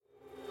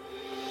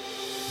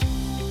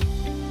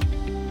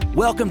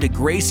Welcome to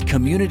Grace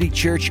Community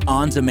Church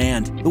On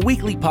Demand, the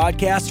weekly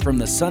podcast from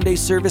the Sunday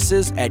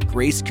services at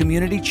Grace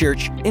Community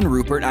Church in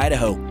Rupert,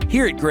 Idaho.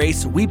 Here at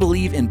Grace, we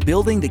believe in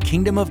building the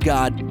kingdom of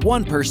God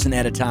one person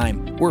at a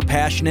time. We're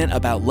passionate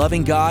about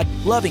loving God,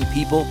 loving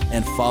people,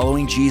 and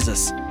following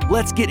Jesus.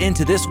 Let's get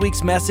into this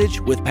week's message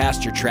with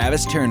Pastor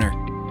Travis Turner.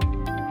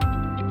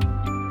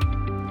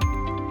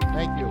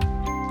 Thank you.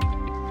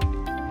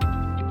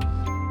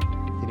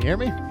 Can you hear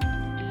me?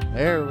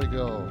 There we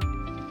go.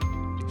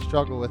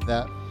 Struggle with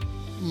that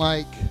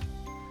mic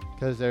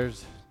because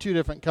there's two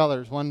different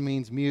colors. One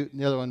means mute and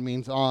the other one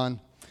means on.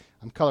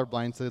 I'm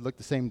colorblind, so they look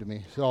the same to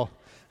me. So,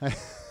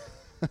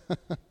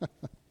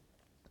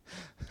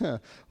 well,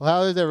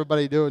 how is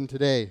everybody doing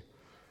today?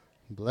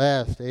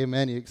 Blessed.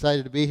 Amen. You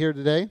excited to be here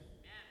today?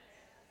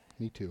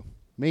 Me too.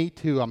 Me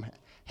too. I'm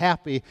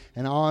happy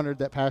and honored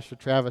that Pastor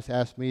Travis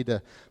asked me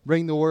to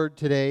bring the word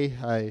today.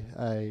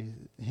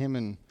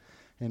 Him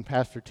and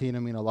Pastor Tina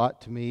mean a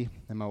lot to me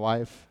and my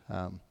wife.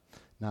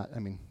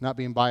 Not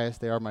being biased,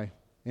 they are my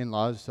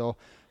in-laws, so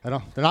they're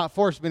not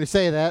forcing me to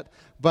say that.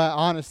 But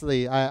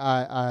honestly,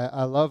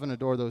 I love and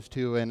adore those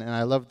two, and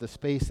I love the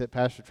space that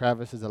Pastor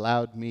Travis has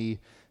allowed me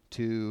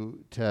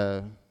to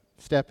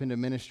step into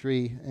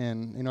ministry.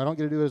 And I don't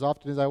get to do it as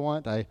often as I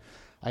want. I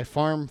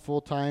farm full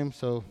time,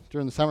 so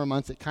during the summer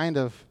months, it kind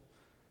of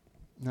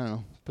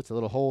puts a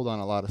little hold on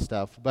a lot of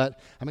stuff. But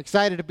I'm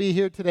excited to be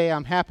here today.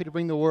 I'm happy to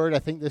bring the word. I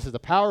think this is a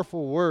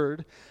powerful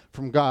word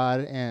from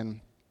God,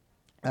 and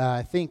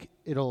I think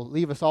it'll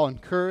leave us all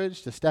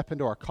encouraged to step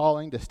into our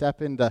calling, to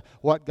step into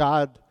what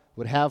God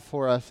would have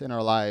for us in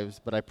our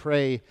lives. But I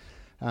pray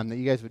that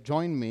you guys would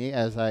join me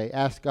as I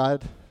ask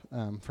God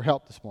for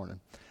help this morning.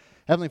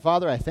 Heavenly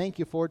Father, I thank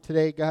you for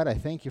today, God. I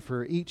thank you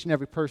for each and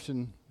every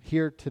person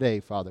here today,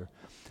 Father.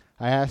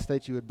 I ask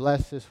that you would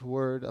bless this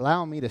word.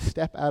 Allow me to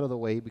step out of the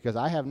way because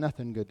I have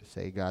nothing good to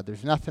say, God.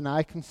 There's nothing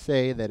I can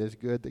say that is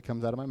good that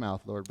comes out of my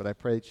mouth, Lord. But I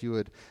pray that you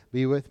would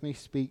be with me,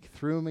 speak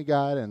through me,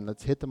 God, and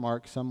let's hit the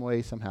mark some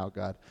way, somehow,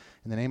 God.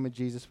 In the name of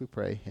Jesus we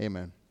pray.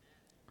 Amen.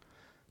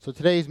 So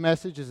today's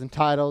message is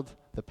entitled,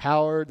 The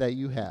Power That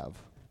You Have.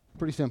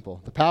 Pretty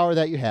simple. The power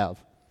that you have.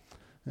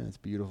 That's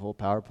beautiful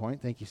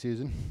PowerPoint. Thank you,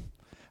 Susan.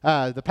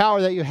 The power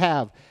that you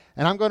have.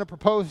 And I'm going to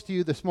propose to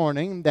you this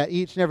morning that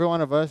each and every one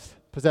of us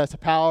possess a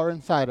power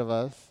inside of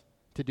us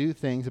to do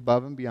things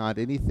above and beyond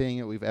anything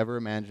that we've ever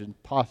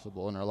imagined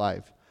possible in our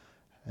life.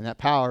 And that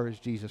power is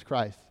Jesus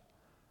Christ.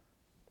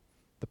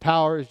 The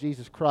power is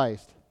Jesus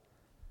Christ.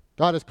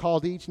 God has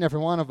called each and every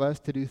one of us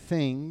to do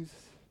things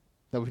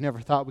that we've never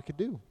thought we could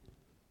do.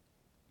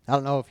 I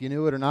don't know if you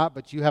knew it or not,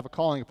 but you have a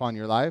calling upon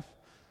your life.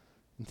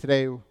 And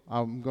today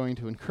I'm going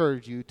to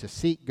encourage you to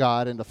seek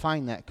God and to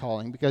find that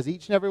calling, because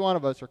each and every one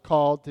of us are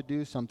called to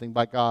do something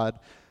by God,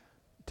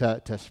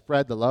 to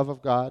spread the love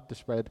of God, to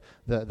spread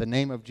the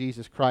name of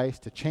Jesus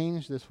Christ, to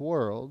change this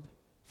world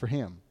for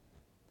Him.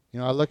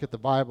 I look at the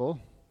Bible,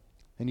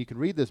 and you can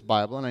read this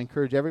Bible, and I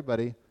encourage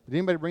everybody. Did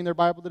anybody bring their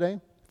Bible today?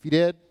 If you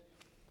did,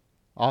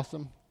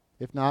 awesome.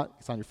 If not,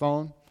 it's on your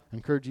phone. I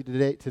encourage you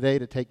today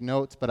to take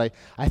notes, but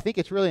I think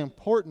it's really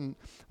important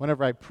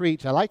whenever I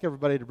preach. I like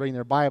everybody to bring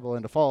their Bible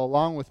and to follow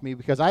along with me,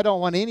 because I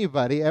don't want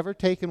anybody ever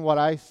taking what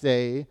I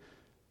say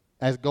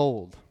as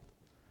gold,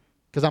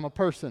 because I'm a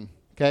person.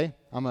 Okay,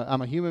 I'm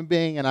a human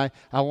being, and I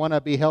want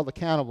to be held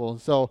accountable.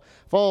 So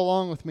follow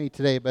along with me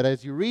today. But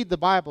as you read the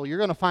Bible, you're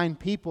going to find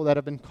people that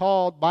have been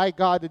called by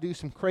God to do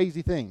some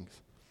crazy things,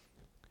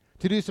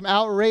 to do some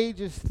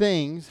outrageous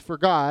things for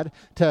God,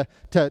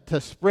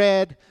 to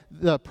spread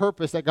the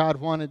purpose that God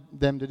wanted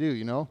them to do.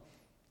 A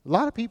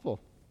lot of people.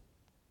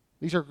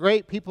 These are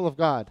great people of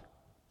God.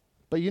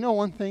 But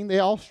one thing, they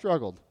all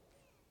struggled.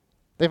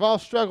 They've all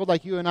struggled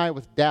like you and I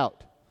with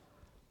doubt.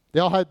 They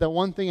all had that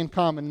one thing in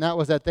common, and that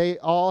was that they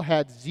all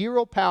had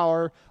zero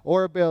power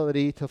or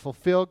ability to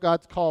fulfill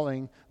God's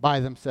calling by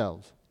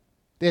themselves.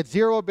 They had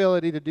zero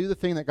ability to do the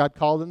thing that God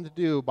called them to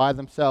do by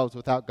themselves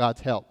without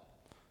God's help,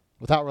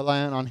 without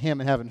relying on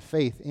Him and having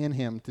faith in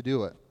Him to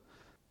do it.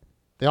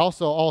 They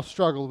also all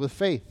struggled with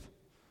faith.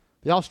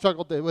 They all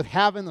struggled with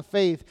having the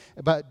faith,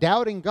 but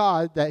doubting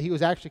God that He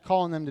was actually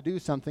calling them to do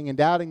something and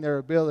doubting their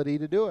ability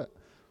to do it.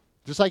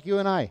 Just like you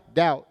and I,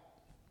 doubt.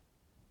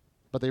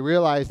 But they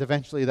realized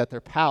eventually that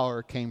their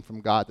power came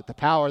from God, that the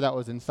power that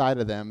was inside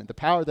of them and the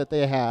power that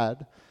they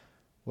had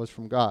was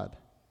from God.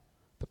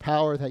 The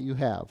power that you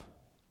have.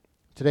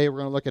 Today we're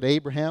going to look at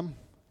Abraham,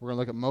 we're going to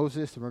look at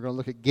Moses, and we're going to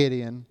look at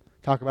Gideon,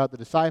 talk about the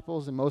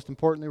disciples, and most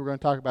importantly, we're going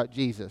to talk about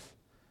Jesus.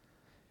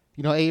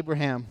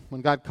 Abraham,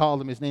 when God called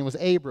him, his name was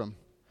Abram.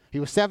 He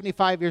was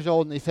 75 years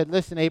old, and he said,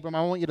 "Listen, Abram,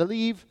 I want you to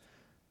leave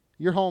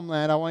your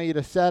homeland. I want you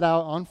to set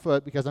out on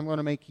foot because I'm going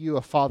to make you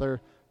a father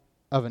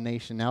of a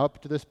nation." Now,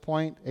 up to this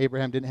point,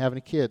 Abraham didn't have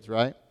any kids,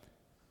 right?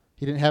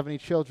 He didn't have any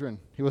children.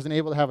 He wasn't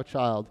able to have a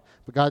child.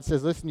 But God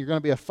says, listen, you're going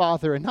to be a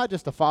father, and not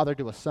just a father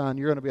to a son.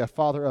 You're going to be a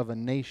father of a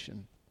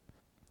nation.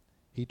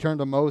 He turned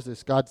to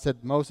Moses. God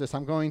said, Moses,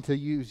 I'm going to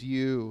use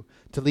you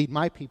to lead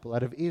my people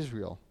out of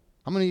Israel.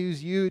 I'm going to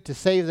use you to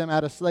save them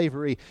out of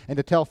slavery and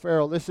to tell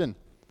Pharaoh, listen,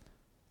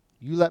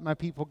 You let my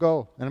people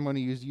go, and I'm going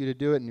to use you to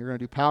do it, and you're going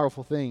to do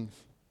powerful things.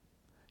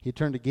 He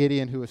turned to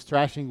Gideon, who was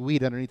thrashing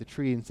wheat underneath a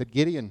tree, and said,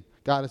 Gideon,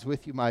 God is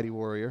with you, mighty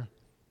warrior.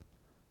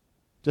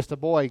 Just a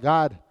boy,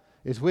 God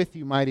is with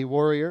you, mighty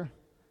warrior.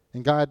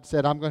 And God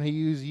said, I'm going to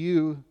use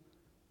you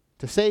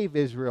to save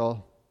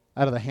Israel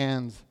out of the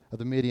hands of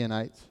the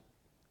Midianites.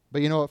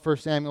 But you know what 1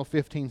 Samuel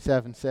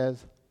 15:7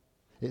 says?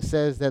 It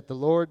says that the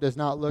Lord does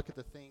not look at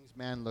the things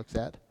man looks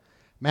at.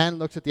 Man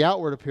looks at the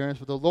outward appearance,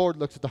 but the Lord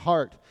looks at the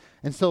heart.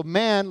 And so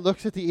man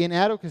looks at the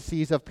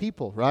inadequacies of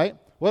people, right?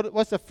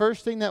 What's the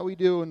first thing that we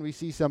do when we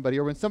see somebody,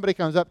 or when somebody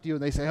comes up to you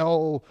and they say,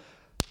 oh,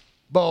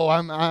 Bo,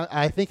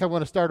 I think I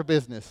want to start a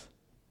business.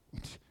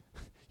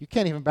 You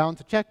can't even balance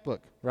a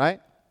checkbook,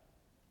 right?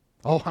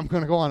 Oh, I'm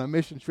going to go on a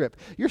mission trip.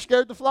 You're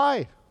scared to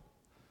fly.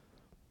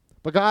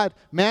 But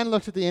man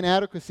looks at the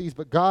inadequacies,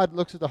 but God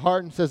looks at the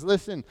heart and says,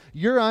 listen,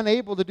 you're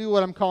unable to do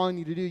what I'm calling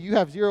you to do. You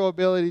have zero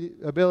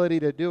ability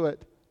to do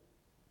it,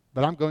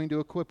 but I'm going to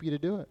equip you to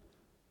do it.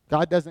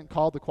 God doesn't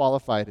call the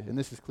qualified, and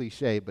this is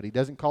cliche, but he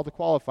doesn't call the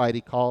qualified,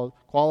 he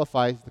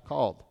qualifies the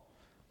called.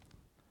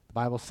 The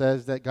Bible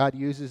says that God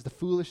uses the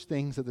foolish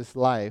things of this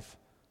life,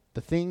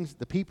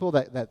 the people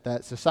that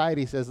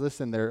society says,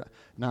 listen, they're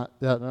not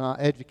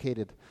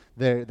educated,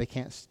 they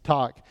can't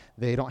talk,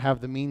 they don't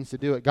have the means to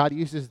do it. God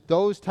uses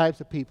those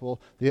types of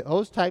people,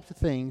 those types of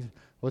things.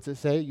 What's it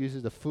say? It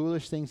uses the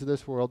foolish things of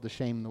this world to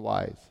shame the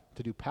wise,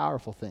 to do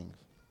powerful things.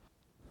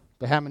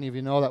 But how many of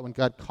you know that when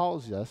God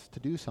calls us to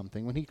do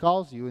something, when he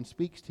calls you and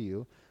speaks to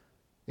you,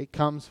 it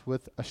comes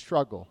with a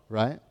struggle,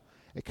 right?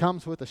 It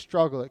comes with a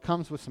struggle. It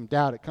comes with some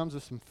doubt. It comes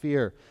with some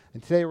fear.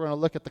 And today we're going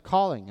to look at the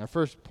calling. Our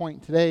first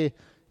point today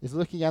is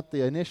looking at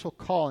the initial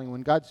calling.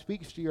 When God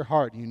speaks to your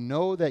heart, you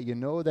know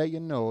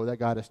that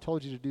God has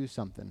told you to do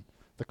something.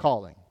 The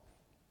calling.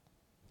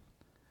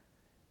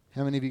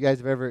 How many of you guys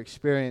have ever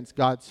experienced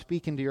God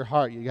speaking to your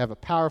heart? You have a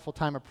powerful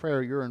time of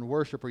prayer, you're in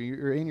worship, or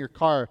you're in your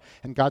car,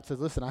 and God says,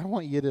 listen, I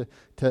want you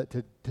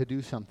to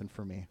do something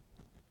for me,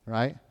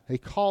 right? He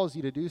calls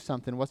you to do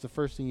something. What's the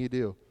first thing you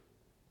do?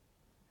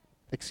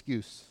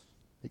 Excuse,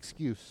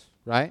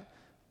 right?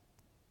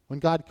 When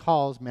God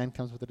calls, man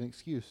comes with an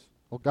excuse.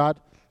 Well, God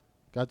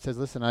says,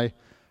 listen,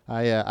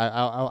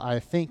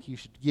 I think you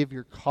should give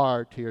your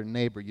car to your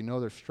neighbor. You know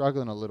they're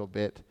struggling a little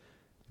bit.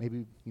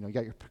 Maybe, you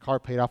got your car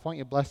paid off. Why don't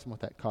you bless them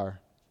with that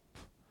car?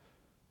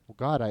 Well,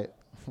 God, I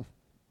was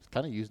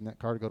kind of using that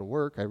car to go to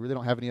work. I really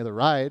don't have any other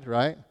ride,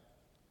 right?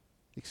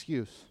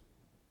 Excuse.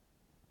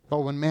 But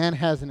when man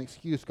has an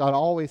excuse, God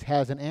always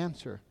has an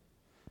answer.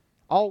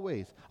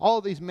 Always. All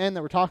of these men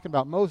that we're talking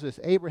about, Moses,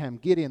 Abraham,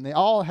 Gideon, they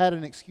all had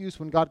an excuse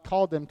when God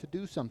called them to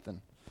do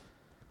something.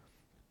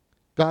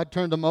 God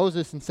turned to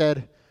Moses and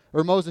said,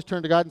 or Moses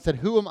turned to God and said,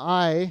 who am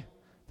I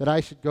that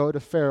I should go to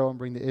Pharaoh and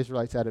bring the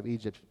Israelites out of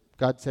Egypt?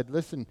 God said,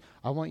 listen,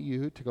 I want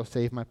you to go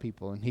save my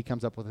people. And he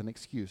comes up with an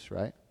excuse,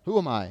 right? Who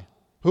am I?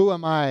 Who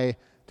am I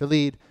to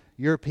lead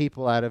your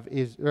people out of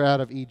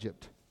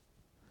Egypt?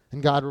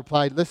 And God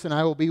replied, listen,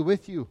 I will be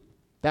with you.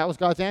 That was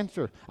God's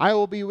answer. I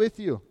will be with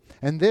you.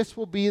 And this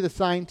will be the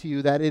sign to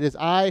you that it is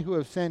I who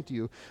have sent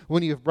you.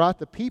 When you have brought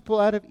the people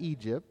out of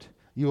Egypt,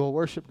 you will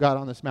worship God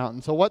on this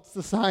mountain. So what's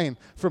the sign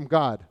from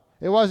God?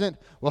 It wasn't,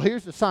 well,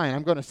 here's the sign.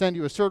 I'm going to send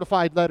you a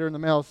certified letter in the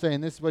mail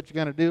saying this is what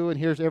you're going to do, and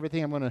here's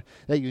everything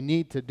that you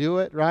need to do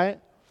it, right?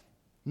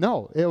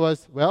 No, it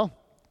was, well,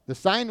 the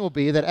sign will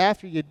be that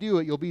after you do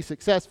it, you'll be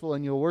successful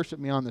and you'll worship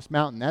me on this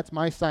mountain. That's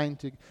my sign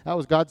that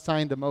was God's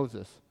sign to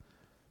Moses.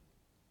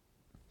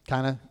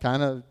 Kind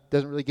of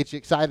doesn't really get you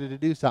excited to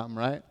do something,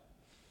 right?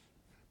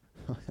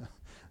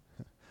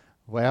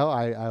 Well,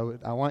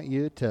 I want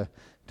you to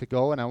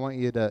go and I want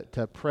you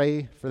to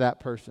pray for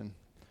that person.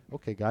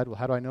 Okay, God, well,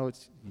 how do I know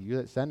it's you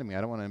that's sending me? I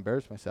don't want to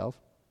embarrass myself.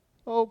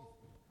 Oh,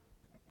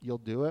 you'll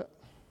do it.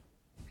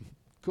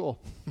 Cool.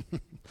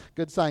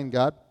 Good sign,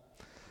 God.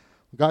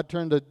 God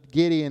turned to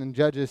Gideon in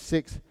Judges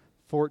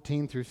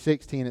 6:14 through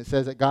 16. It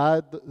says that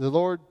the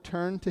Lord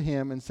turned to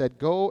him and said,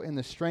 go in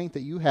the strength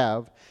that you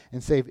have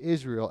and save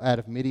Israel out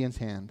of Midian's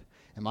hand.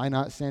 Am I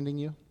not sending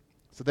you?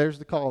 So there's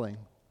the calling.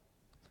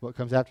 What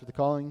comes after the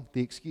calling?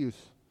 The excuse.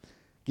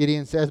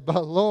 Gideon says,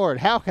 but Lord,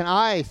 how can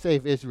I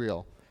save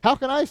Israel? How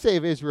can I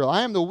save Israel?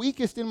 I am the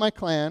weakest in my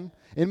clan,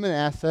 in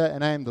Manasseh,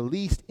 and I am the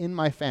least in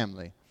my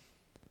family.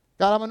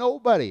 God, I'm a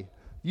nobody.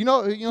 You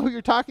know who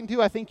you're talking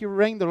to? I think you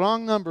rang the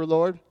wrong number,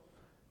 Lord.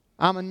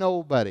 I'm a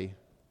nobody.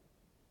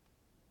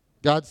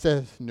 God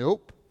says,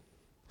 nope.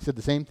 He said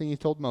the same thing he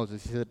told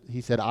Moses.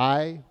 He said,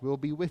 I will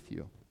be with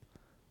you.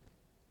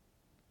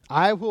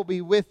 I will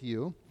be with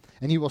you,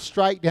 and you will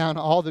strike down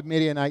all the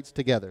Midianites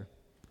together.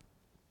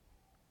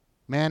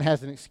 Man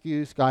has an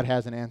excuse, God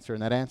has an answer,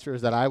 and that answer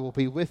is that I will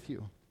be with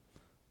you.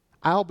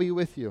 I'll be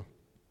with you.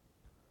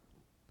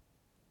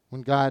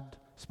 When God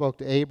spoke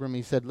to Abram,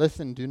 he said,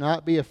 listen, do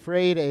not be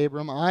afraid,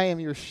 Abram. I am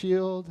your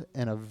shield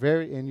and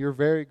your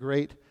very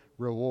great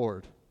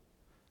reward.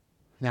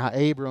 Now,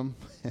 Abram,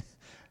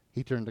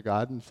 he turned to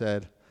God and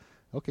said,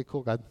 okay,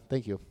 cool, God,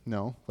 thank you.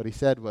 No, what he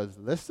said was,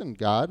 listen,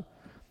 God,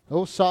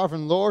 O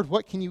sovereign Lord,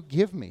 what can you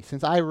give me,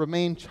 since I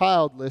remain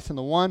childless, and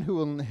the one who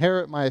will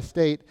inherit my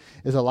estate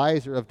is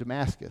Eliezer of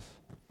Damascus?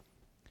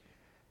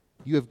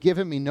 You have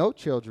given me no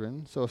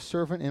children, so a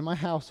servant in my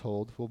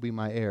household will be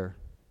my heir.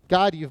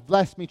 God, you've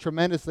blessed me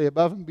tremendously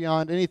above and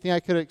beyond anything I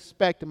could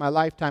expect in my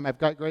lifetime. I've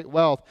got great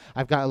wealth.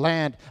 I've got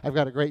land. I've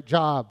got a great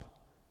job.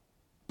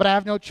 But I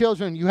have no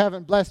children. You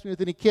haven't blessed me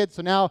with any kids,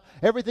 so now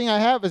everything I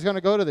have is going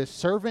to go to this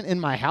servant in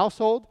my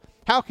household?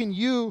 How can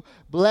you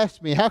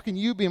bless me? How can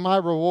you be my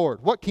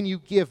reward? What can you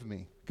give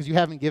me? Because you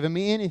haven't given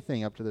me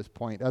anything up to this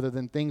point other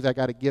than things I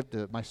got to give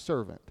to my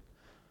servant.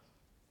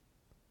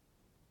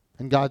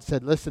 And God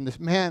said, listen,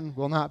 this man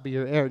will not be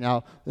your heir.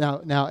 Now,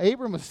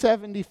 Abram was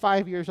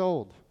 75 years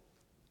old.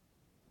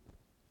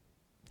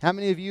 How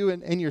many of you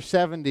in your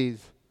 70s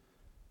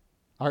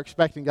are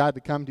expecting God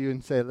to come to you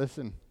and say,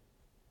 listen,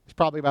 it's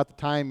probably about the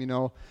time,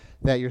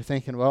 that you're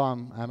thinking, well,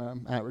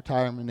 I'm at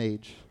retirement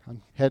age.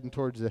 I'm heading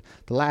towards the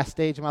last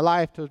stage of my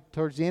life,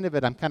 towards the end of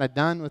it. I'm kind of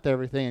done with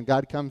everything. And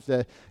God comes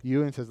to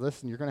you and says,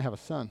 listen, you're going to have a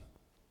son.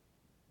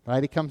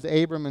 Right? He comes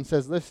to Abram and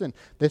says, listen,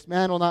 this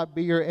man will not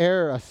be your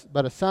heir,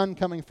 but a son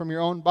coming from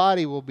your own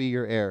body will be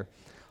your heir.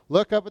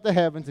 Look up at the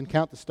heavens and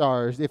count the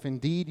stars, if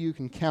indeed you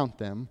can count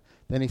them.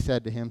 Then he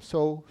said to him,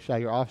 so shall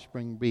your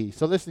offspring be.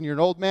 So listen, you're an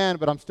old man,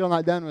 but I'm still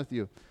not done with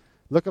you.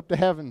 Look up to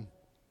heaven.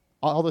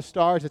 All the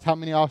stars, that's how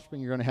many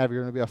offspring you're going to have.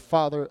 You're going to be a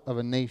father of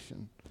a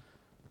nation.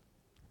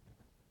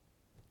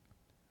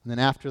 And then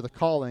after the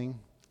calling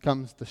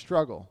comes the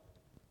struggle.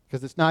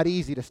 Because it's not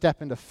easy to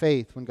step into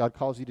faith when God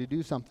calls you to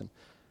do something.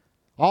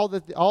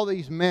 All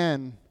these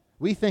men,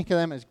 we think of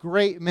them as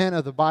great men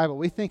of the Bible.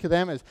 We think of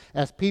them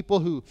as people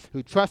who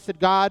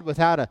trusted God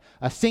without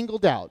a single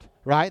doubt,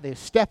 right? They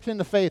stepped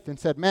into faith and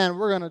said, man,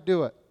 we're going to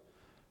do it.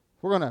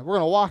 We're going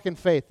to walk in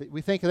faith.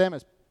 We think of them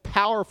as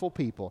powerful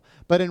people,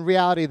 but in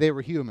reality, they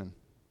were human.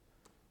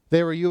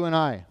 They were you and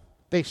I.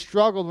 They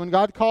struggled when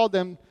God called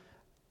them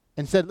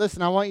and said,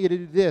 listen, I want you to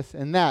do this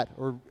and that,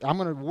 or I'm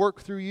going to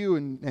work through you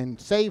and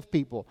save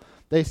people.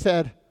 They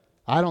said,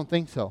 I don't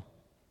think so.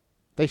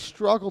 They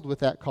struggled with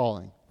that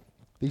calling.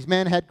 These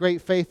men had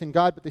great faith in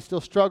God, but they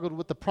still struggled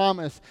with the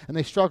promise, and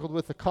they struggled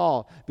with the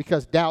call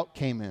because doubt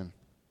came in.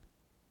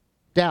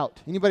 Doubt.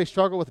 Anybody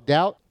struggle with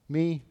doubt?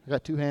 Me, I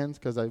got two hands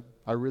because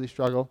I really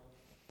struggle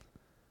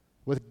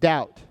with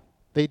doubt.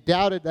 They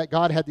doubted that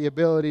God had the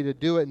ability to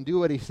do it and do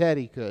what he said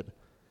he could.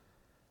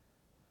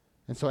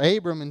 And so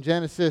Abram in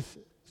Genesis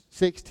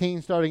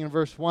 16, starting in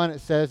verse 1,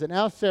 it says, and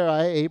now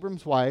Sarai,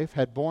 Abram's wife,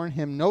 had borne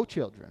him no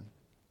children.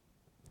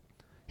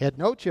 He had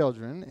no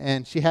children,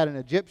 and she had an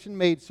Egyptian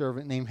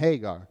maidservant named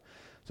Hagar.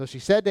 So she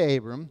said to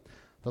Abram,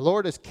 the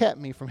Lord has kept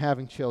me from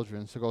having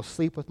children, so go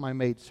sleep with my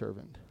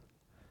maidservant.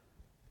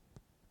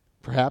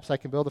 Perhaps I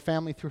can build a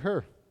family through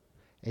her.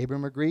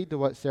 Abram agreed to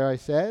what Sarai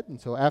said, and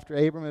so after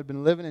Abram had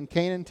been living in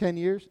Canaan 10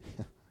 years,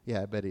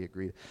 yeah, I bet he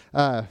agreed.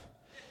 Never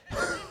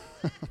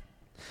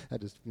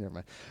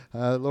mind.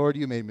 Lord,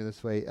 you made me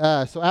this way.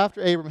 So after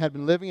Abram had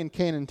been living in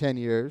Canaan 10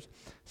 years,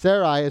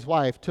 Sarai, his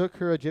wife, took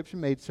her Egyptian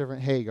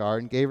maidservant Hagar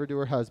and gave her to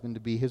her husband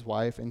to be his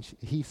wife, and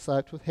he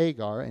slept with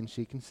Hagar, and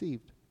she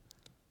conceived.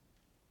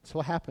 So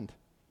what happened?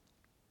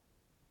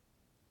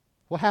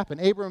 What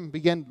happened? Abram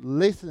began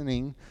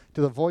listening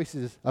to the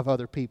voices of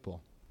other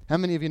people. How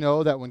many of you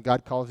know that when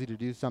God calls you to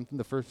do something,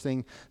 the first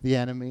thing the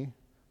enemy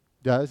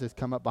does is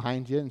come up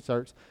behind you and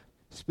starts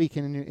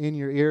speaking in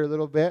your ear a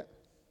little bit,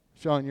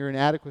 showing your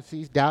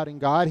inadequacies, doubting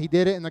God? He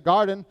did it in the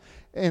Garden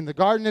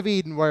of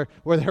Eden, where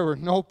there were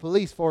no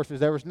police forces,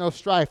 there was no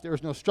strife, there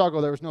was no struggle,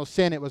 there was no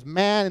sin. It was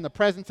man in the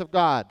presence of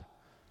God.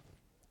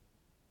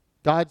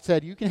 God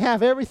said, you can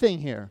have everything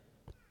here,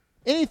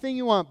 anything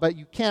you want, but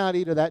you cannot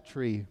eat of that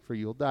tree, for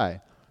you'll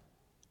die.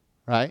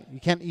 Right? You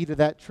can't eat of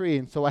that tree.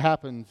 And so what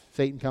happens?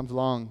 Satan comes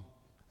along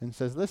and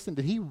says, listen,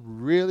 did he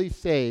really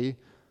say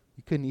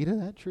you couldn't eat of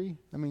that tree?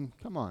 I mean,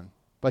 come on.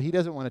 But he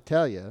doesn't want to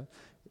tell you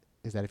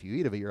is that if you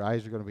eat of it, your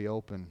eyes are going to be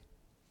open.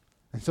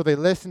 And so they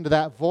listened to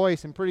that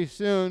voice, and pretty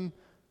soon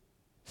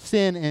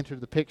sin entered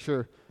the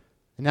picture.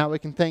 And now we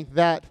can thank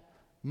that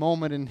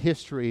moment in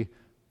history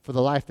for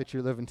the life that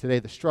you're living today,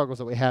 the struggles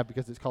that we have,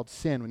 because it's called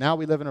sin. Now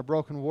we live in a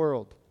broken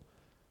world.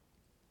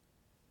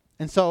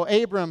 And so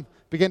Abram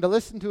began to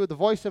listen to the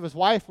voice of his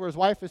wife, where his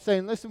wife is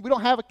saying, listen, we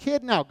don't have a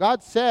kid now.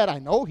 God said, I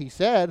know he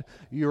said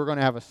you were going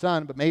to have a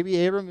son, but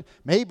maybe Abram,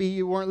 maybe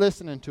you weren't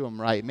listening to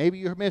him right. Maybe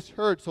you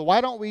misheard. So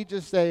why don't we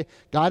just say,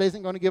 God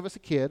isn't going to give us a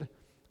kid,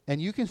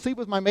 and you can sleep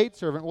with my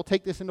maidservant. We'll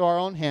take this into our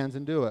own hands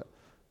and do it.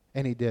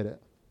 And he did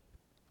it.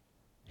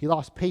 He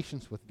lost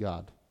patience with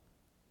God.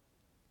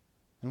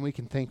 And we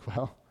can think,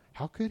 well,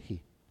 how could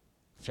he?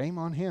 Shame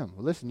on him.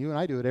 Well, listen, you and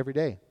I do it every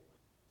day.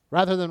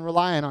 Rather than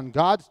relying on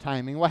God's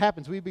timing, what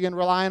happens? We begin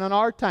relying on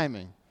our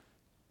timing.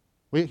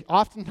 We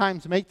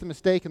oftentimes make the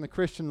mistake in the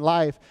Christian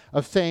life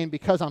of saying,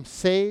 because I'm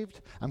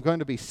saved, I'm going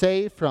to be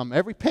saved from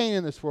every pain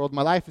in this world.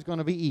 My life is going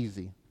to be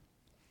easy.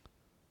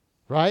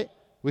 Right?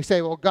 We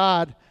say, well,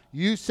 God,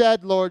 you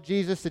said, Lord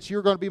Jesus, that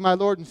you're going to be my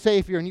Lord and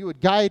Savior, and you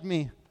would guide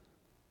me.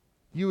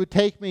 You would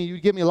take me,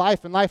 you'd give me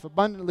life and life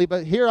abundantly,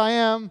 but here I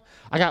am.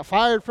 I got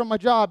fired from my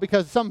job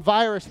because some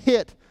virus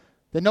hit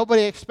that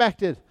nobody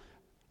expected.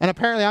 And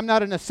apparently I'm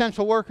not an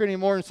essential worker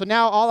anymore. And so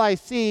now all I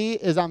see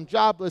is I'm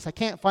jobless. I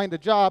can't find a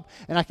job,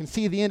 and I can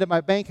see the end of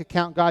my bank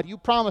account. God, you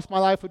promised my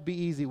life would be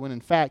easy, when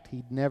in fact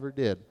he never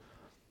did.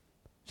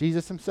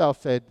 Jesus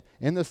himself said,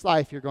 in this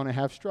life you're going to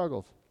have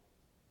struggles.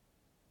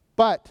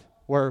 But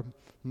where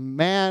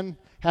man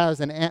has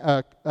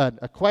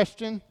a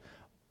question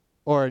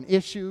or an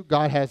issue,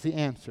 God has the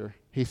answer.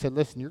 He said,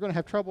 listen, you're going to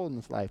have trouble in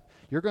this life.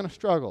 You're going to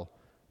struggle.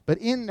 But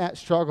in that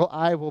struggle,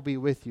 I will be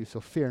with you, so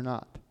fear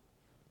not.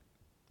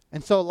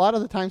 And so a lot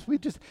of the times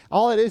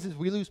all it is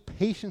we lose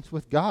patience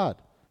with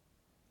God.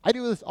 I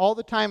do this all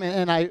the time,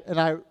 and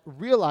I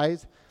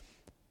realize,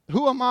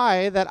 who am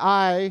I that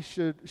I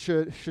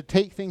should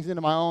take things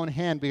into my own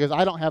hand, because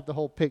I don't have the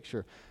whole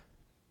picture.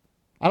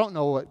 I don't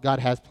know what God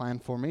has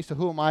planned for me, so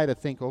who am I to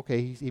think,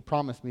 okay, he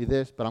promised me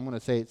this, but I'm going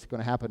to say it's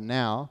going to happen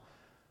now.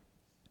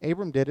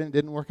 Abram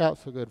didn't work out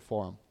so good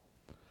for him.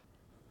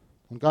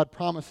 When God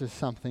promises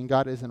something,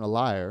 God isn't a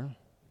liar.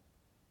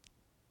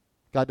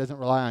 God doesn't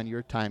rely on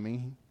your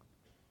timing.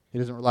 He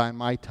doesn't rely on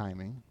my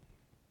timing.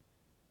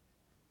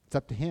 It's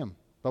up to him.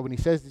 But when he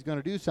says he's going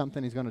to do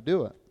something, he's going to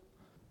do it.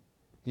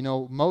 You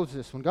know,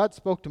 Moses, when God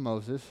spoke to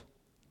Moses,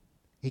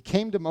 he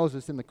came to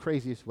Moses in the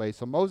craziest way.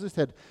 So Moses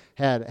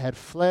had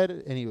fled,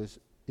 and he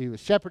was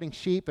shepherding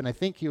sheep, and I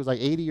think he was like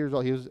 80 years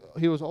old.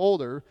 He was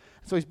older.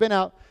 So he's been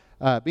out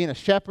being a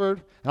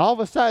shepherd, and all of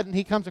a sudden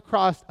he comes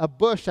across a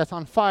bush that's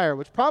on fire,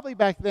 which probably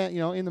back then,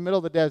 in the middle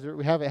of the desert,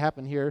 we have it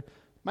happen here.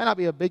 Might not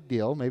be a big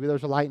deal. Maybe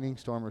there's a lightning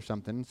storm or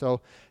something.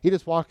 So he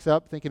just walks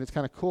up thinking it's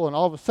kind of cool, and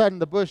all of a sudden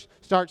the bush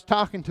starts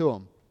talking to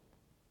him.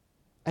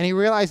 And he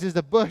realizes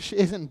the bush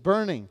isn't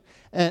burning.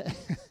 And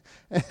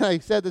I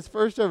said this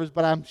first service,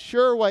 but I'm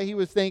sure what he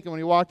was thinking when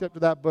he walked up to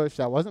that bush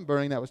that wasn't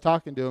burning, that was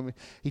talking to him,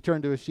 he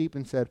turned to his sheep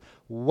and said,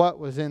 what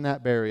was in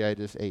that berry I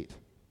just ate?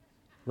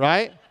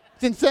 Right?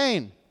 It's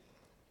insane.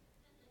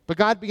 But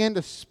God began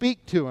to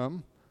speak to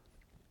him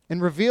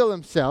and reveal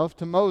himself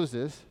to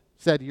Moses.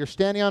 Said, you're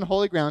standing on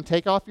holy ground,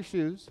 take off your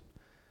shoes.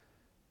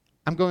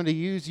 I'm going to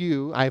use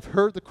you. I've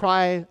heard the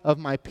cry of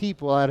my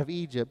people out of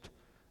Egypt,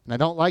 and I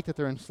don't like that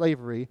they're in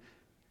slavery.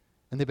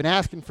 And they've been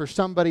asking for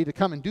somebody to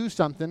come and do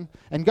something.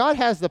 And God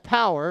has the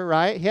power,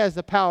 right? He has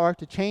the power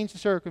to change the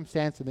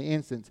circumstance in the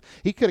instance.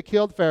 He could have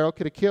killed Pharaoh,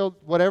 could have killed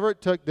whatever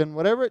it took, done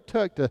whatever it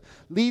took to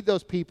lead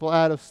those people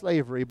out of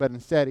slavery. But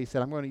instead, he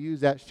said, I'm going to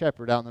use that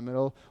shepherd out in the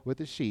middle with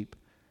his sheep.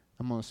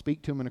 I'm going to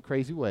speak to him in a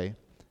crazy way.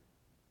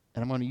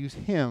 And I'm going to use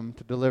him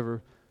to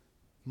deliver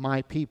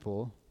my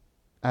people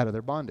out of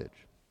their bondage.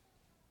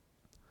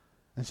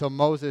 And so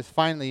Moses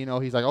finally,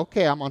 he's like,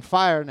 okay, I'm on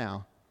fire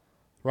now,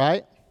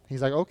 right?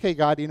 He's like, okay,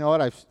 God, you know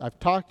what? I've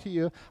talked to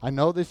you. I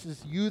know this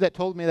is you that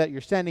told me that you're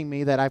sending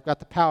me, that I've got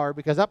the power.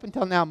 Because up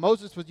until now,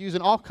 Moses was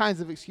using all kinds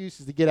of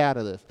excuses to get out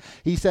of this.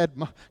 He said,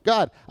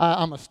 God,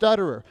 I'm a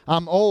stutterer.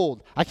 I'm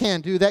old. I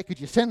can't do that.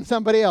 Could you send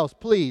somebody else,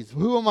 please?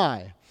 Who am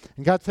I?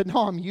 And God said,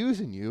 no, I'm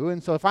using you.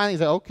 And so finally he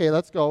said, okay,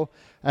 let's go.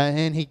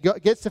 And he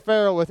gets to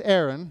Pharaoh with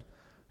Aaron,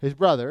 his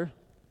brother,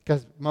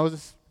 because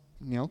Moses,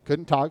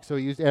 couldn't talk, so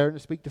he used Aaron to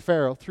speak to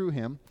Pharaoh through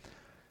him.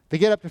 They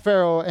get up to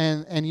Pharaoh,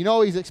 and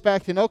he's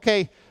expecting,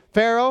 okay,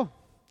 Pharaoh,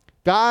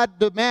 God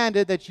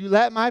demanded that you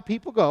let my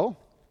people go.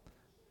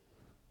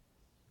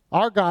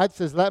 Our God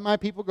says, let my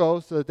people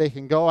go so that they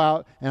can go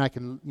out and I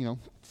can,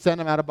 send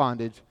them out of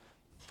bondage.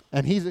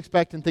 And he's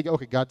expecting, thinking,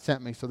 okay, God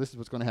sent me, so this is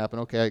what's going to happen.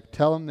 Okay, I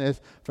tell him this.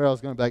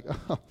 Pharaoh's going to be like,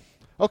 oh,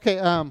 okay,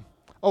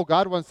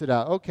 God wants it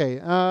out. Okay,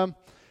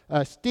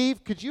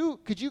 Steve, could you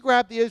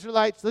grab the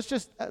Israelites? Let's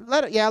just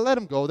let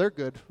them go. They're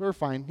good. We're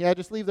fine. Yeah,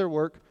 just leave their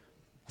work.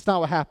 That's not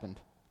what happened.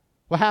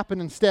 What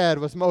happened instead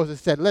was Moses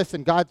said,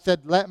 listen, God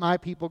said, let my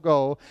people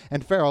go.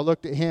 And Pharaoh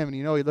looked at him, and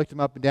he looked him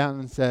up and down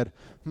and said,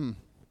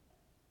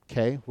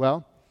 okay,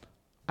 well,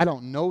 I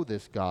don't know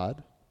this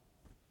God.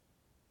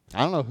 I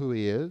don't know who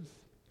he is.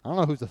 I don't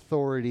know whose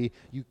authority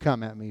you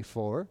come at me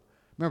for.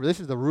 Remember, this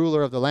is the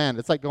ruler of the land.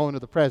 It's like going to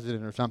the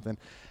president or something.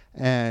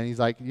 And he's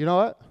like, you know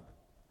what?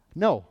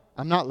 No,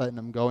 I'm not letting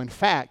them go. In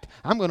fact,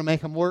 I'm going to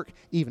make them work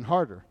even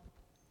harder.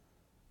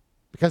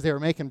 Because they were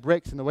making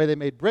bricks, and the way they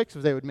made bricks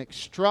was they would mix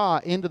straw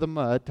into the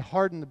mud to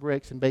harden the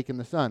bricks and bake in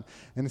the sun.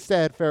 And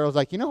instead, Pharaoh's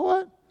like, you know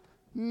what?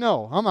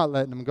 No, I'm not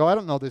letting them go. I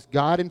don't know this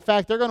God. In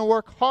fact, they're going to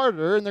work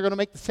harder, and they're going to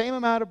make the same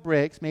amount of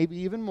bricks, maybe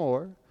even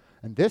more.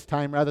 And this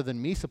time, rather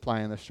than me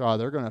supplying the straw,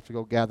 they're going to have to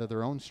go gather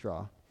their own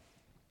straw.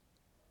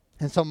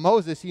 And so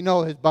Moses,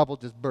 his bubble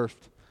just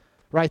burst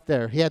right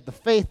there. He had the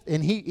faith,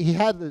 and he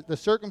had the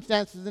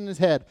circumstances in his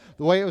head,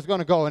 the way it was going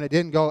to go, and it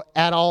didn't go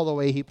at all the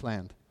way he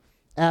planned.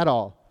 At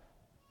all.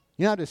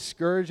 You know how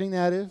discouraging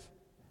that is?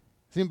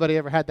 Has anybody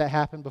ever had that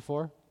happen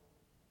before?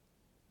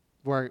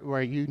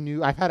 Where you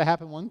knew, I've had it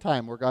happen one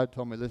time where God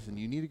told me, listen,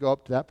 you need to go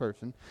up to that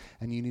person,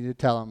 and you need to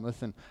tell them,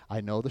 listen,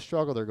 I know the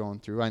struggle they're going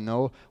through. I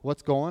know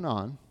what's going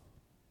on.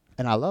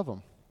 And I love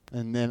them.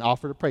 And then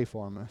offer to pray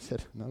for them. And I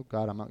said, no,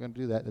 God, I'm not going to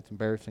do that. That's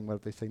embarrassing. What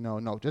if they say,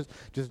 no,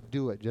 just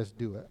do it. Just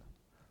do it.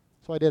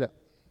 So I did it.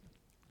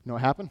 You know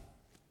what happened?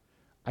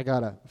 I got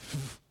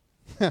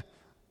to,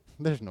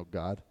 there's no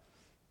God.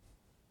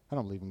 I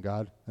don't believe in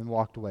God, and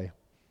walked away.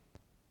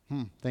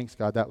 Thanks,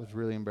 God. That was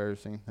really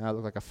embarrassing. And I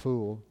look like a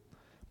fool.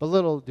 But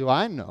little do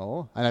I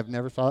know, and I've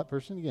never saw that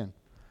person again.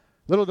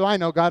 Little do I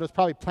know, God was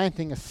probably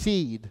planting a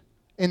seed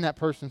in that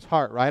person's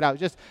heart, right? I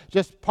was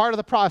just part of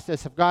the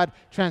process of God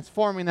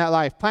transforming that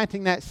life,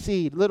 planting that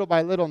seed little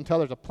by little until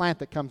there's a plant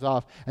that comes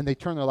off and they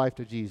turn their life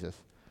to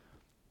Jesus.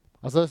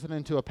 I was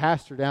listening to a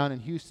pastor down in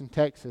Houston,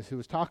 Texas, who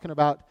was talking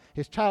about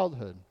his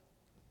childhood.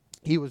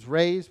 He was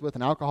raised with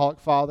an alcoholic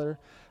father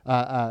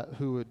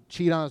who would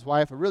cheat on his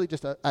wife, really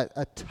just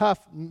a tough,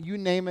 you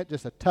name it,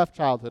 just a tough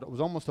childhood. It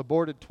was almost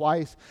aborted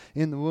twice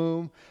in the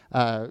womb.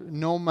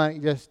 No money,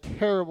 just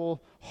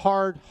terrible,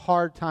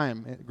 hard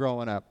time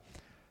growing up.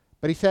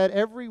 But he said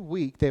every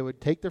week they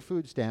would take their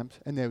food stamps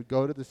and they would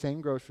go to the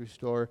same grocery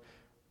store,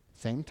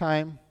 same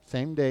time,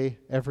 same day,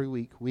 every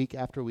week, week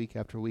after week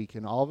after week.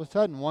 And all of a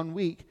sudden, one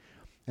week,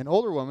 an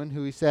older woman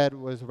who he said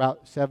was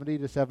about 70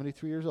 to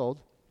 73 years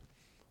old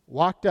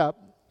walked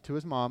up to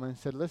his mom and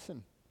said,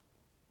 listen,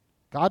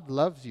 God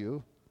loves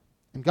you,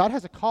 and God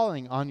has a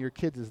calling on your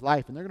kids'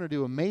 life, and they're going to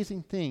do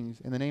amazing things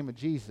in the name of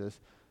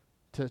Jesus,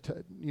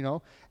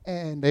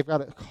 and they've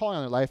got a calling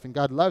on their life, and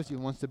God loves you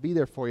and wants to be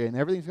there for you, and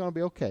everything's going to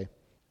be okay.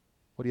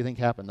 What do you think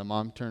happened? The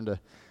mom turned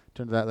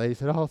to that lady and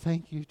said, oh,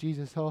 thank you,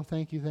 Jesus. Oh,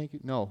 thank you, thank you.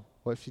 No.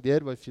 What she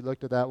did was she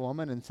looked at that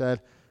woman and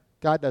said,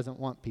 God doesn't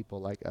want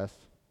people like us.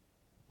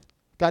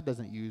 God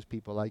doesn't use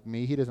people like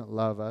me. He doesn't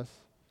love us.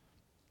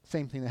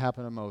 Same thing that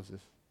happened to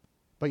Moses.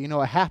 But you know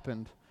what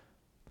happened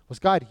was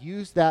God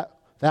used that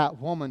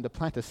woman to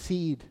plant a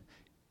seed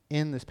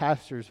in this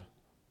pastor's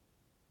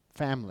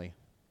family,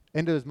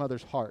 into his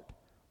mother's heart.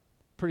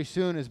 Pretty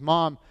soon his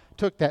mom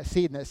took that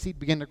seed, and that seed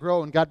began to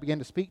grow, and God began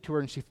to speak to her,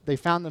 and they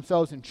found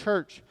themselves in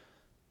church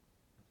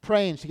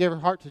praying. She gave her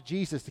heart to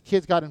Jesus. The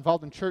kids got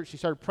involved in church. She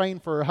started praying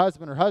for her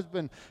husband. Her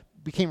husband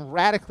became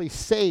radically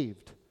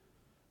saved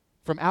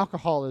from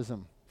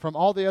alcoholism, from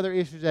all the other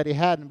issues that he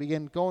had, and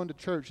began going to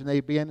church, and they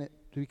began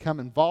to become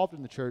involved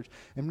in the church.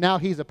 And now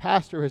he's a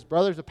pastor. His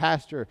brother's a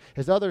pastor.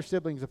 His other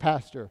sibling's a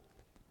pastor,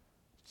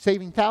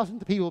 saving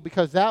thousands of people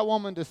because that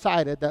woman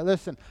decided that,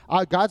 listen,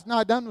 God's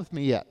not done with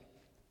me yet.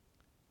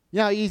 You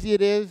know how easy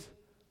it is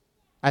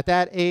at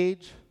that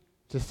age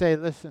to say,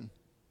 listen,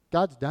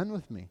 God's done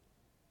with me.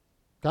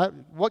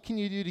 God, what can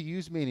you do to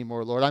use me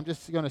anymore, Lord? I'm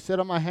just going to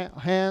sit on my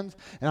hands,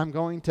 and I'm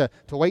going to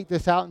wait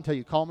this out until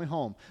you call me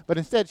home. But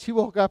instead, she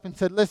woke up and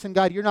said, listen,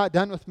 God, you're not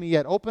done with me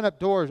yet. Open up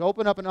doors.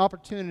 Open up an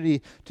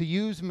opportunity to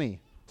use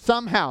me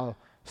somehow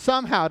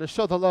to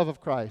show the love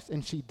of Christ.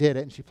 And she did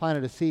it, and she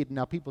planted a seed. And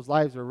now people's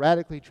lives are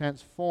radically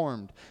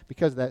transformed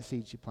because of that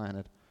seed she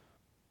planted.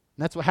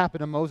 And that's what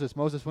happened to Moses.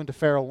 Moses went to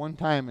Pharaoh one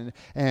time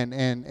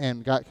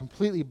and got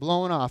completely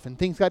blown off, and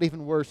things got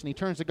even worse. And he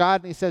turns to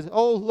God and he says,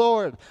 oh,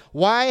 Lord,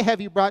 why have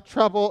you brought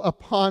trouble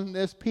upon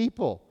this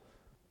people?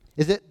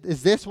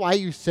 Is this why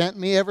you sent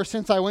me? Ever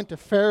since I went to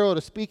Pharaoh to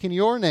speak in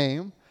your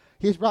name,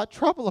 he's brought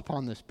trouble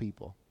upon this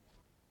people.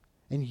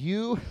 And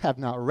you have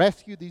not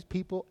rescued these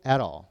people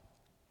at all.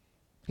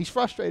 He's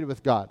frustrated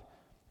with God.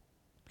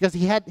 Because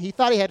he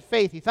thought he had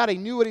faith. He thought he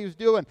knew what he was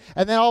doing.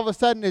 And then all of a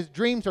sudden his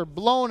dreams are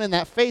blown, and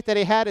that faith that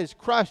he had is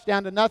crushed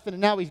down to nothing.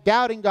 And now he's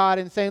doubting God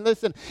and saying,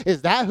 listen,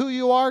 is that who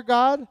you are,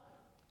 God?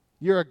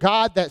 You're a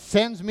God that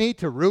sends me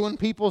to ruin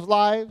people's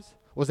lives?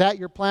 Was that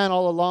your plan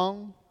all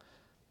along?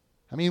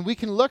 I mean, we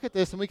can look at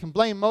this and we can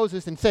blame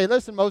Moses and say,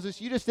 listen,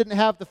 Moses, you just didn't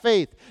have the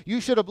faith.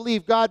 You should have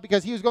believed God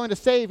because he was going to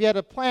save. He had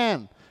a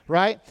plan.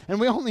 Right? And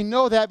we only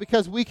know that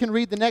because we can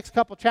read the next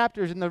couple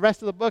chapters in the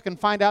rest of the book and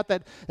find out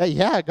that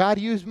God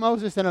used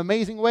Moses in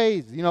amazing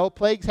ways. You know,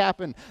 plagues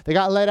happened. They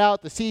got let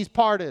out. The seas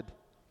parted.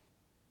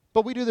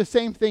 But we do the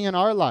same thing in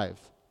our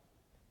lives.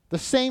 The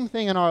same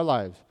thing in our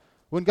lives.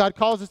 When God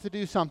calls us to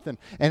do something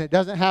and it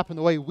doesn't happen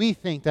the way we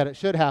think that it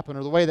should happen,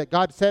 or the way that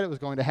God said it was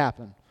going to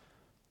happen,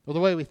 or the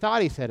way we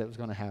thought he said it was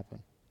going to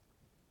happen.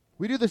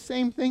 We do the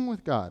same thing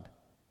with God.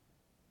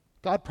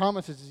 God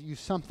promises you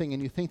something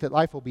and you think that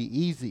life will be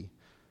easy.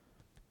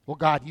 Well,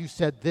 God, you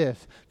said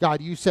this.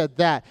 God, you said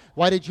that.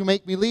 Why did you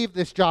make me leave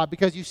this job?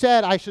 Because you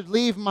said I should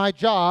leave my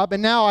job,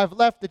 and now I've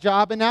left the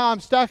job, and now I'm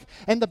stuck,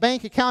 and the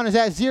bank account is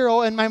at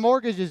zero, and my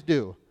mortgage is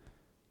due.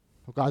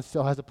 Well, God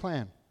still has a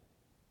plan.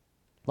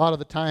 A lot of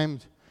the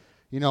times,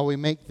 we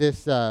make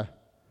this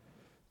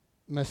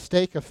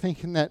mistake of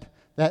thinking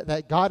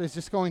that God is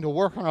just going to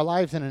work on our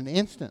lives in an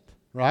instant,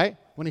 right?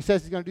 When he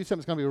says he's going to do something,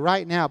 it's going to be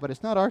right now, but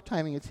it's not our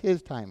timing, it's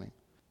his timing.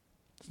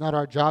 It's not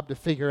our job to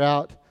figure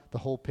out the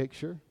whole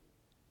picture.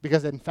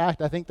 Because, in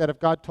fact, I think that if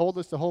God told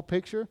us the whole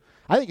picture,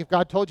 I think if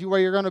God told you where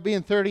you're going to be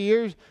in 30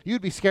 years,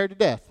 you'd be scared to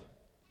death.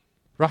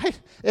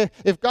 Right?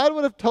 If God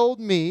would have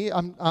told me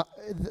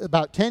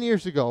about 10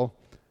 years ago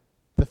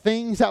the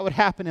things that would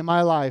happen in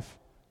my life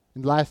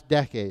in the last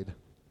decade,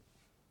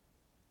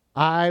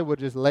 I would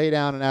just lay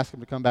down and ask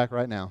him to come back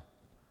right now.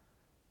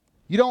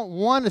 You don't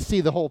want to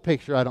see the whole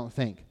picture, I don't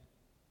think.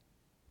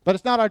 But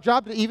it's not our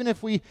job to, even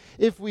if we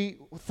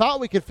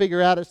thought we could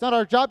figure out, it's not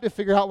our job to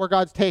figure out where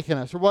God's taking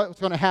us or what's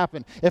going to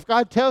happen. If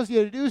God tells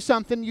you to do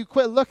something, you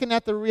quit looking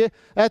at the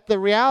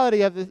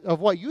reality of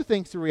what you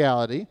think's the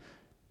reality.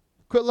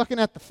 Quit looking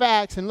at the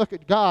facts and look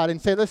at God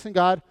and say, listen,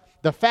 God,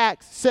 the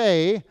facts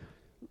say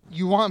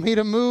you want me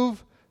to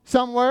move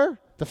somewhere.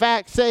 The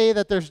facts say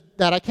that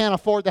I can't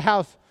afford the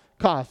house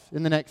costs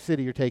in the next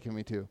city you're taking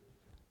me to.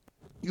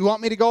 You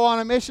want me to go on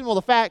a mission? Well,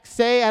 the facts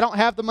say I don't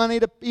have the money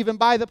to even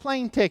buy the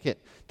plane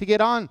ticket to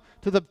get on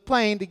to the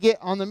plane to get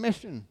on the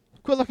mission.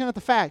 Quit looking at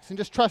the facts and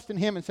just trust in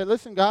Him and say,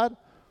 listen, God,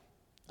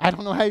 I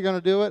don't know how you're going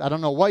to do it. I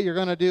don't know what you're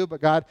going to do,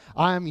 but God,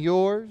 I'm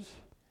yours.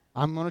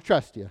 I'm going to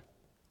trust you.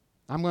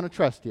 I'm going to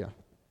trust you.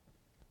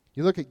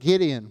 You look at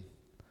Gideon.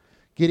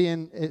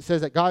 Gideon, it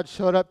says that God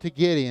showed up to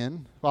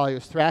Gideon while he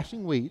was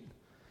thrashing wheat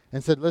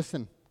and said,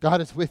 listen, God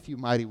is with you,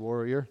 mighty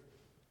warrior.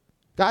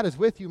 God is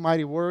with you,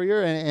 mighty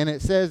warrior. And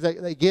it says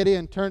that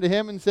Gideon turned to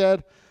him and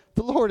said,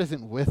 the Lord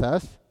isn't with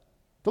us.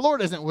 The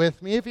Lord isn't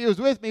with me. If He was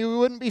with me, we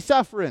wouldn't be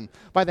suffering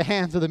by the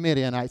hands of the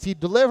Midianites.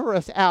 He'd deliver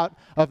us out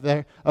of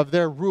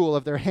their rule,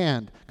 of their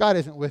hand. God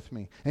isn't with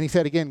me. And he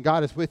said again,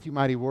 God is with you,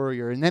 mighty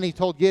warrior. And then he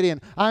told Gideon,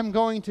 I'm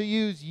going to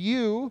use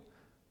you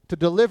to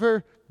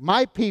deliver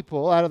my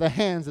people out of the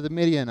hands of the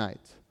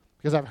Midianites,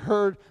 because I've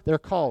heard their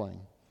calling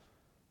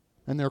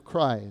and their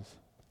cries.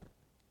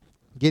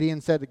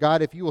 Gideon said to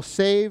God, if you will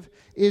save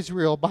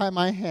Israel by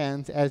my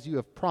hands as you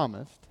have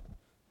promised,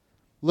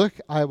 look,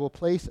 I will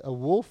place a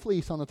wool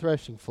fleece on the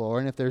threshing floor,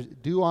 and if there's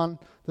dew on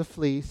the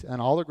fleece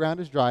and all the ground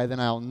is dry,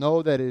 then I'll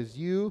know that it is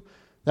you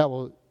that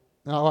will,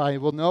 I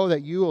will know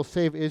that you will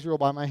save Israel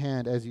by my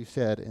hand as you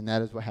said, and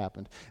that is what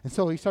happened. And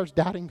so he starts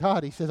doubting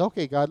God. He says,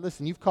 okay, God,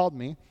 listen, you've called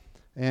me,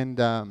 and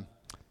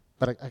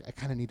but I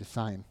kind of need a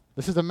sign.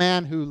 This is a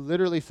man who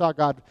literally saw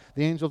God,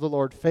 the angel of the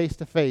Lord, face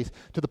to face,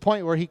 to the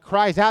point where he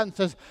cries out and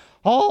says,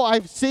 oh,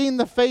 I've seen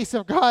the face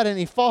of God, and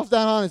he falls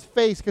down on his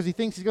face because he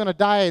thinks he's going to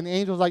die, and the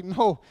angel's like,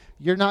 no,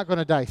 you're not going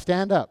to die.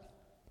 Stand up.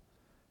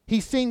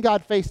 He's seen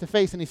God face to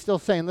face, and he's still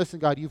saying, listen,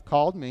 God, you've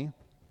called me,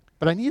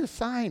 but I need a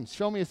sign.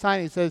 Show me a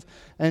sign. He says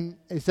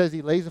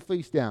he lays the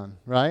fleece down,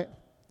 right?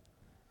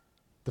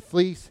 The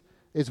fleece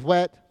is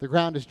wet. The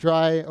ground is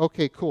dry.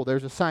 Okay, cool.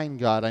 There's a sign,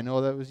 God. I know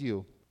that was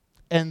you.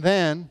 And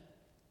then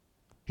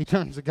he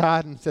turns to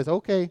God and says,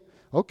 okay.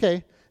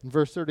 In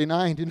verse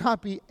 39, do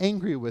not be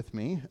angry with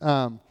me.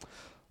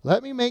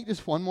 Let me make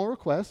just one more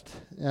request.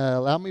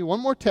 Allow me one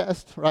more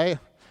test, right,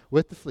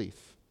 with the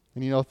fleece.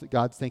 And you know that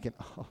God's thinking,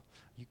 oh,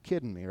 you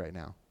kidding me right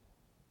now?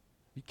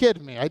 You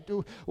kidding me?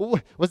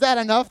 Was that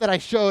enough that I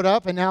showed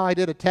up and now I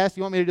did a test?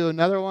 You want me to do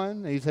another one?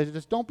 And he says,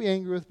 just don't be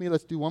angry with me.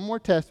 Let's do one more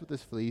test with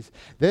this fleece.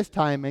 This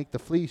time make the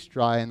fleece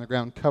dry and the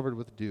ground covered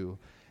with dew.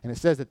 And it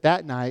says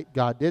that night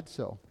God did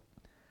so.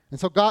 And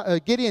so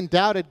Gideon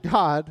doubted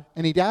God,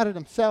 and he doubted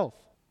himself.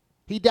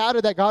 He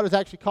doubted that God was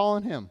actually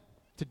calling him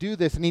to do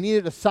this, and he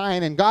needed a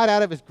sign. And God,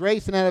 out of His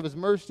grace and out of His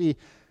mercy,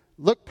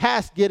 looked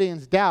past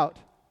Gideon's doubt,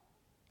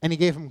 and He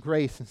gave him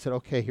grace and said,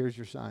 okay, here's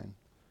your sign.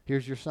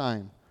 Here's your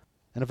sign.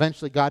 And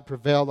eventually God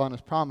prevailed on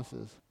His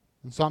promises.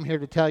 And so I'm here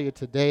to tell you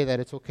today that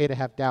it's okay to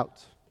have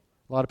doubts.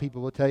 A lot of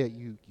people will tell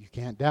you, you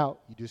can't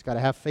doubt. You just got to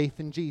have faith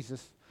in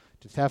Jesus.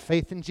 Just have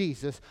faith in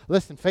Jesus.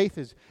 Listen, faith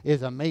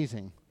is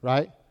amazing,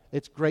 right?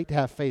 It's great to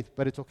have faith,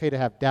 but it's okay to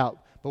have doubt.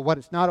 But what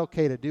it's not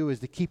okay to do is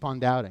to keep on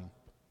doubting.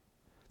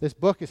 This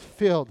book is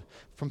filled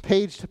from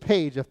page to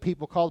page of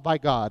people called by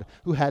God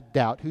who had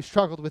doubt, who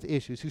struggled with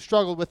issues, who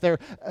struggled with their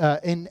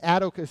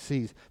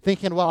inadequacies,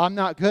 thinking, well, I'm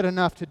not good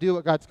enough to do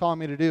what God's calling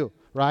me to do,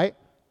 right?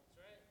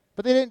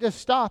 But they didn't just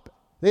stop.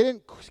 They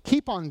didn't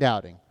keep on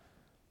doubting.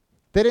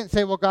 They didn't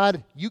say, well,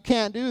 God, you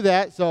can't do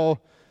that, so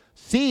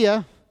see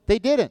ya. They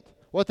didn't.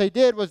 What they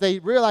did was they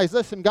realized,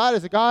 listen, God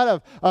is a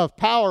God of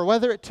power,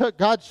 whether it took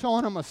God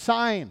showing them a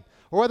sign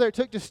or whether it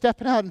took just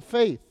stepping out in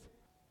faith.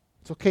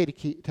 It's okay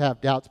to have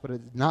doubts, but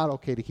it's not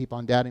okay to keep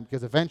on doubting,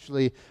 because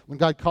eventually when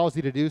God calls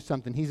you to do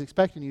something, He's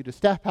expecting you to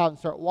step out and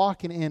start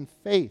walking in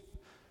faith.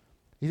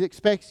 He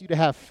expects you to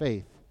have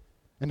faith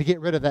and to get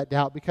rid of that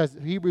doubt, because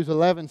Hebrews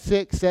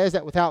 11:6 says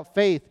that without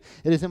faith,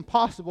 it is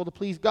impossible to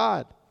please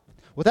God.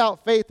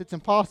 Without faith, it's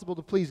impossible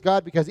to please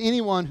God, because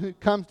anyone who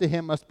comes to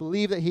Him must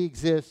believe that He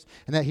exists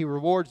and that He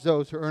rewards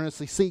those who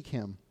earnestly seek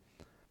Him.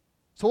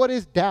 So what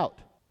is doubt?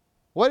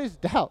 What is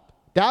doubt?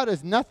 Doubt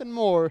is nothing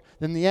more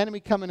than the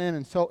enemy coming in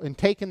and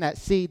taking that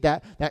seed,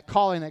 that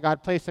calling that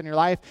God placed on your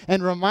life,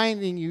 and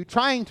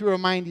trying to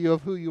remind you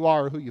of who you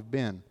are or who you've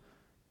been.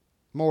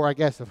 More, I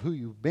guess, of who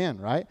you've been,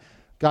 right?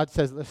 God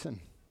says, listen,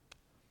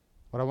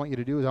 what I want you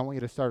to do is I want you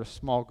to start a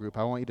small group.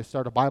 I want you to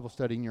start a Bible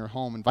study in your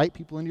home. Invite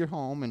people into your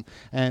home,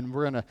 and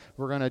we're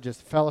gonna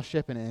just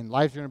fellowship, and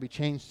lives are going to be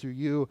changed through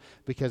you,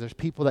 because there's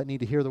people that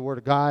need to hear the Word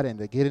of God and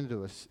to get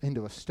into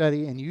a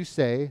study. And you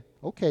say,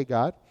 okay,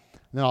 God.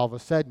 And then all of a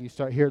sudden you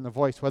start hearing the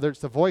voice, whether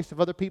it's the voice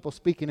of other people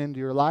speaking into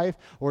your life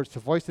or it's the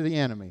voice of the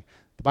enemy.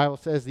 The Bible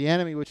says the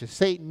enemy, which is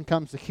Satan,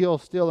 comes to kill,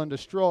 steal, and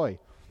destroy.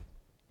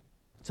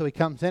 So he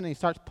comes in and he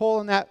starts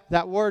pulling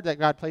that word that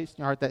God placed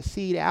in your heart, that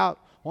seed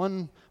out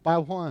one by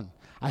one.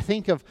 I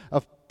think of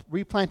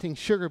replanting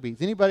sugar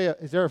beets. Anybody,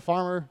 is there a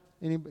farmer?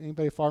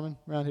 Anybody farming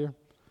around here?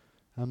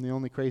 I'm the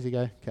only crazy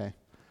guy? Okay.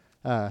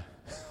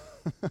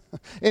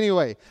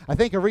 Anyway, I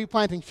think of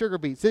replanting sugar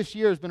beets. This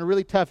year has been a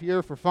really tough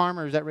year for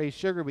farmers that raise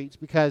sugar beets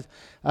because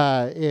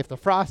if the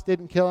frost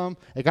didn't kill them,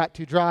 it got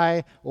too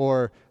dry,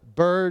 or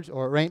birds,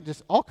 or rain,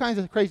 just all kinds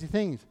of crazy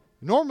things.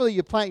 Normally,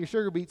 you plant your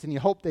sugar beets and you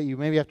hope that you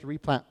maybe have to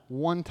replant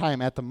one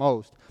time at the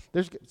most.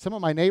 There's some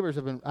of my neighbors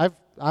have been, I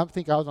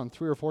think I was on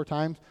 3 or 4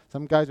 times.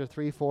 Some guys are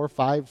 3, 4,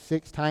 5,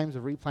 6 times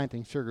of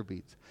replanting sugar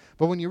beets.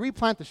 But when you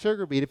replant the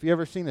sugar beet, if you've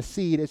ever seen a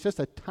seed, it's just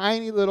a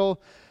tiny little,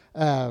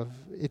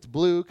 it's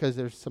blue because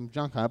there's some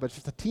junk on it, but it's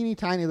just a teeny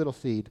tiny little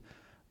seed.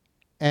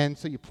 And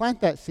so you plant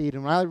that seed,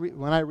 and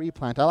when I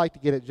replant, I like to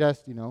get it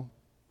just,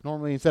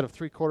 normally instead of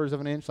 3/4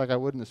 of an inch like I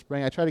would in the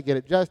spring, I try to get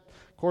it just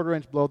 1/4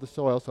 inch below the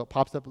soil so it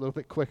pops up a little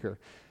bit quicker.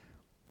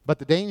 But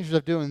the dangers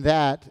of doing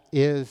that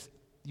is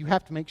you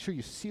have to make sure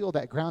you seal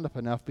that ground up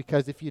enough,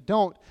 because if you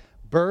don't,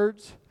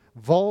 birds,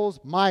 voles,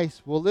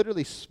 mice will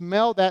literally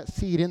smell that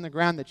seed in the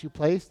ground that you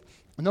placed,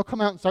 and they'll come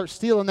out and start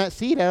stealing that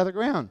seed out of the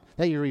ground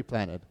that you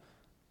replanted.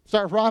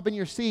 Start robbing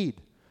your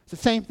seed. It's the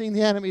same thing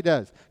the enemy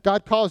does.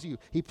 God calls you.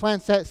 He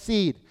plants that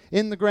seed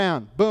in the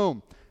ground.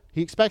 Boom.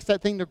 He expects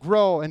that thing to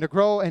grow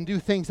and do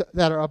things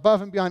that are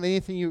above and beyond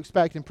anything you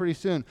expect. And pretty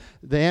soon,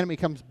 the enemy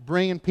comes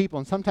bringing people.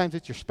 And sometimes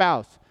it's your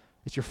spouse,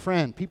 it's your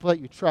friend, people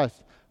that you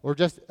trust, or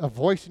just a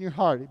voice in your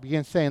heart. It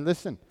begins saying,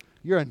 listen,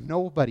 you're a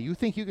nobody. You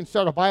think you can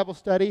start a Bible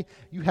study?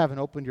 You haven't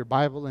opened your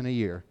Bible in a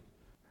year.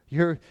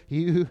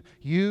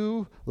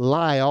 You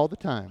lie all the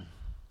time.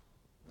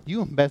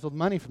 You embezzled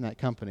money from that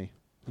company.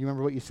 You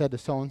remember what you said to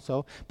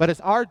so-and-so? But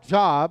it's our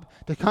job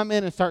to come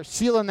in and start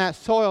sealing that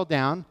soil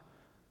down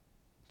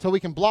so we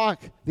can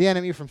block the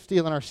enemy from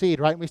stealing our seed,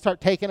 right? And we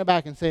start taking it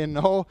back and saying,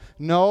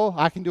 no,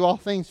 I can do all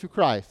things through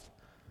Christ.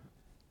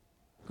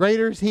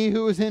 Greater is he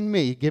who is in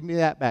me. Give me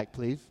that back,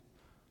 please.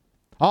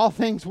 All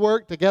things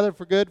work together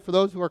for good for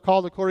those who are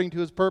called according to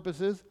his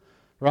purposes,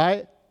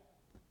 right?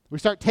 We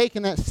start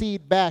taking that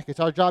seed back. It's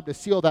our job to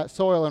seal that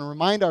soil and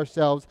remind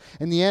ourselves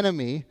and the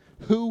enemy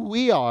who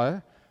we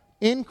are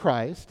in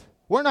Christ.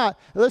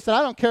 Listen,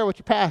 I don't care what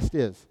your past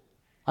is.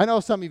 I know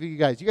some of you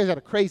guys had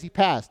a crazy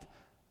past.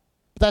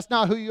 But that's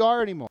not who you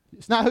are anymore.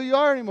 It's not who you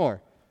are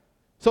anymore.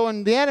 So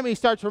when the enemy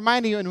starts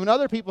reminding you, and when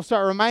other people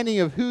start reminding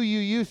you of who you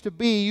used to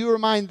be, you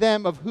remind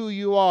them of who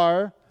you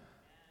are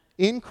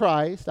in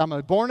Christ. I'm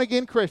a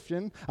born-again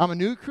Christian. I'm a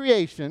new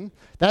creation.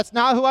 That's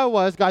not who I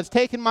was. God's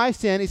taken my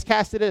sin. He's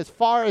casted it as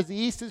far as the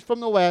east is from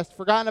the west,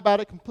 forgotten about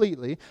it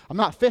completely. I'm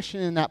not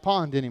fishing in that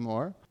pond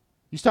anymore.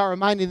 You start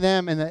reminding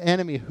them and the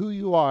enemy who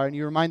you are, and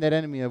you remind that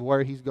enemy of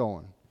where he's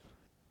going.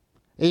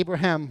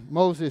 Abraham,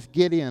 Moses,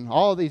 Gideon,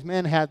 all these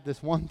men had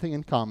this one thing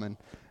in common,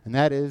 and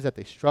that is that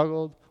they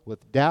struggled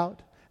with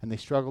doubt and they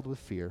struggled with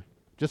fear,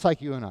 just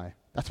like you and I.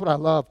 That's what I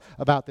love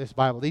about this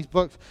Bible. These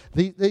books,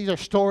 these are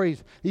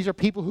stories. These are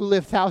people who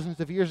lived thousands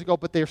of years ago,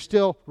 but they're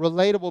still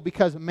relatable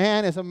because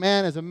man is a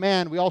man is a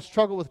man. We all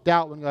struggle with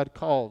doubt when God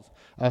calls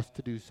us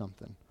to do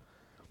something.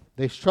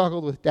 They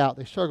struggled with doubt.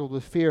 They struggled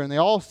with fear, and they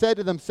all said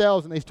to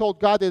themselves, and they told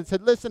God, they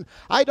said, listen,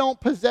 I don't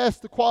possess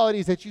the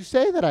qualities that you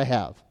say that I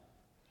have.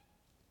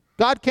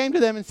 God came to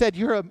them and said,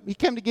 he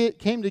came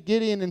to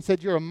Gideon and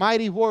said, you're a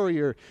mighty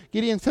warrior.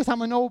 Gideon says,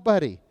 I'm a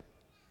nobody.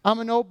 I'm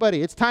a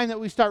nobody. It's time that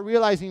we start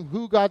realizing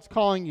who God's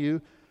calling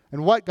you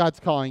and what God's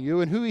calling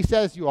you and who he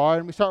says you are,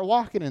 and we start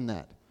walking in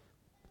that.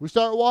 We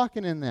start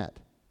walking in that.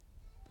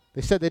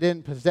 They said they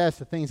didn't possess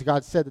the things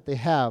God said that they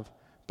have.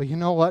 But you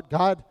know what?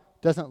 God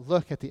doesn't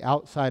look at the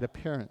outside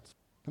appearance.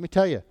 Let me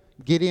tell you,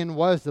 Gideon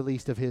was the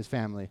least of his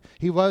family.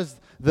 He was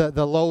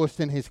the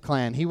lowest in his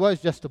clan. He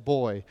was just a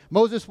boy.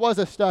 Moses was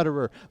a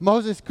stutterer.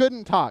 Moses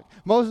couldn't talk.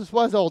 Moses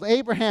was old.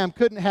 Abraham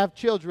couldn't have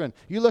children.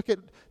 You look at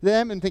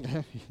them and think,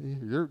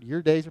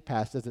 your days are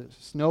past. Does it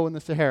snow in the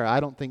Sahara? I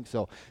don't think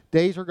so.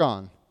 Days are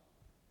gone.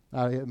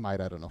 It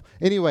might, I don't know.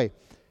 Anyway,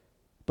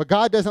 but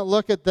God doesn't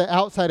look at the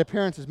outside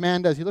appearances.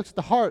 Man does. He looks at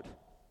the heart.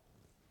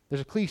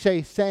 There's a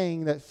cliche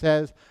saying that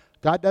says,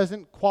 God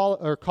doesn't call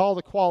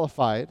the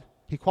qualified.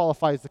 He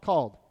qualifies the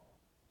called.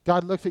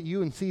 God looks at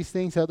you and sees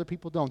things that other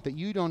people don't, that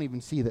you don't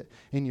even see that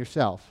in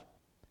yourself.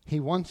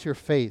 He wants your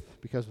faith,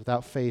 because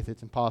without faith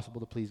it's impossible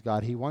to please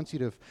God. He wants you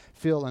to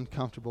feel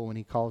uncomfortable when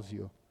he calls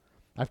you.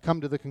 I've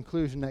come to the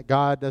conclusion that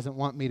God doesn't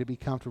want me to be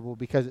comfortable,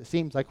 because it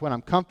seems like when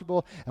I'm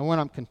comfortable and when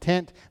I'm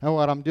content and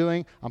what I'm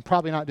doing, I'm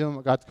probably not doing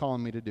what God's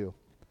calling me to do.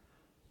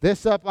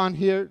 This up on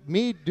here,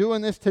 me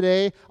doing this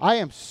today, I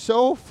am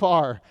so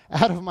far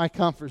out of my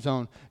comfort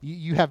zone,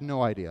 you have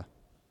no idea.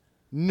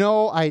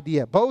 No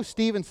idea. Bo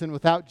Stevenson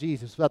without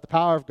Jesus, without the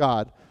power of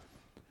God,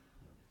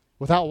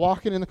 without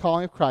walking in the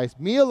calling of Christ,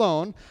 me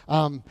alone,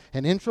 an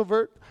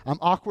introvert, I'm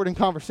awkward in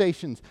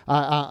conversations,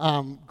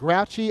 I'm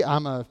grouchy,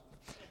 I'm a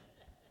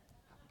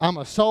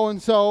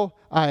so-and-so,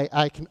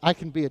 I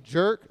can be a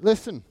jerk.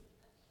 Listen,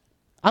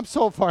 I'm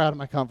so far out of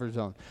my comfort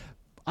zone.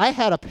 I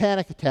had a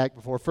panic attack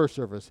before first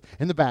service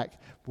in the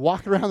back,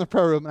 walking around the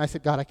prayer room, and I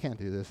said, God, I can't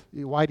do this.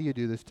 Why do you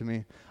do this to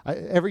me?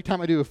 Every time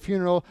I do a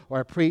funeral or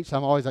I preach,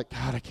 I'm always like,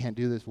 God, I can't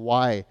do this.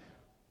 Why?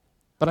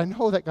 But I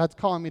know that God's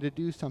calling me to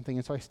do something.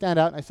 And so I stand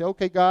out and I say,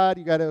 okay, God,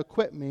 you got to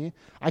equip me.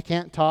 I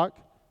can't talk,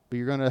 but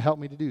you're going to help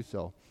me to do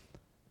so.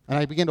 And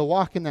I begin to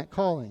walk in that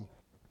calling.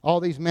 All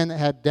these men that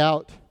had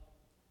doubt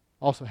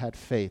also had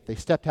faith. They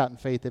stepped out in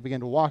faith. They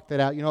began to walk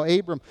that out. You know,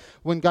 Abram,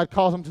 when God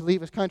calls him to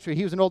leave his country,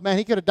 he was an old man.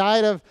 He could have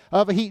died of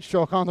a heat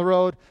stroke on the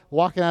road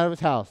walking out of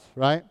his house,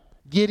 right?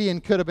 Gideon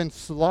could have been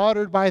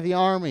slaughtered by the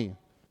army.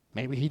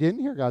 Maybe he didn't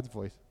hear God's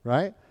voice,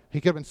 right?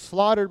 He could have been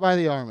slaughtered by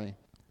the army.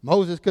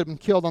 Moses could have been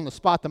killed on the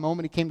spot the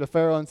moment he came to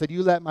Pharaoh and said,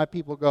 you let my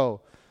people go.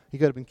 He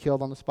could have been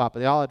killed on the spot. But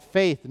they all had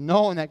faith,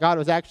 knowing that God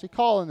was actually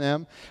calling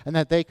them and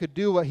that they could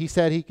do what he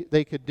said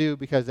they could do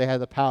because they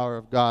had the power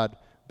of God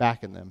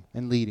backing them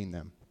and leading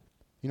them.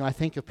 You know, I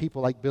think of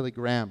people like Billy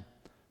Graham.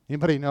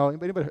 Anybody know?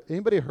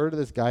 Anybody heard of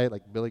this guy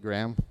like Billy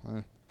Graham?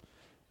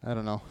 I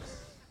don't know.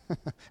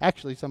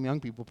 Actually, some young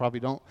people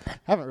probably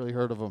haven't really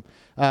heard of him.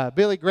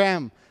 Billy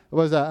Graham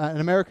was an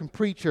American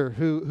preacher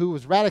who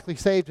was radically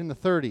saved in the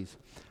 30s.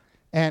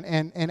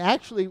 And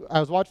actually, I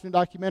was watching a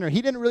documentary.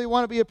 He didn't really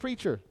want to be a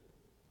preacher.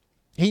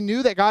 He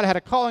knew that God had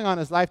a calling on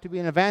his life to be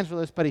an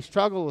evangelist, but he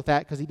struggled with that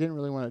because he didn't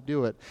really want to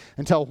do it.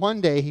 Until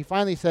one day, he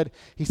finally said,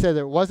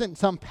 there wasn't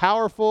some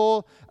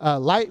powerful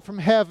light from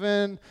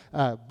heaven,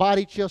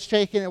 body chill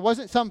shaking. It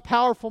wasn't some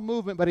powerful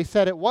movement, but he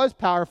said it was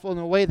powerful in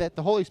a way that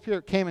the Holy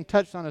Spirit came and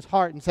touched on his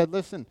heart and said,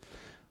 listen,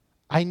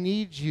 I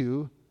need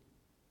you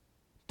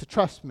to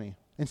trust me.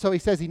 And so he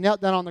says he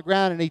knelt down on the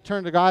ground and he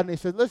turned to God and he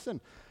said,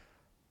 listen,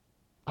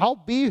 I'll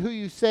be who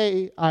you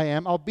say I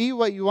am. I'll be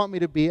what you want me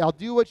to be. I'll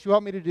do what you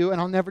want me to do,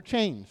 and I'll never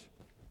change.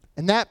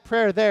 And that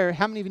prayer there,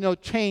 how many of you know,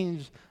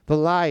 changed the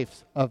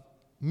lives of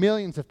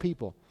millions of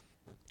people?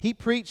 He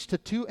preached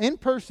in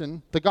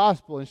person the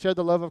gospel and shared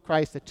the love of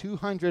Christ to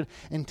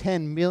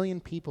 210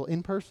 million people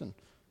in person.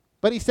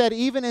 But he said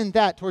even in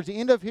that, towards the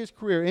end of his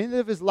career, end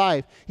of his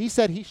life, he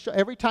said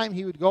every time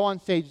he would go on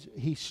stage,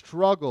 he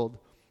struggled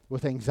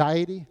with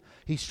anxiety.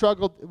 He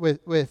struggled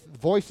with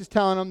voices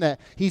telling him that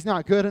he's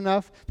not good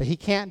enough, that he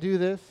can't do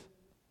this.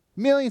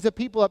 Millions of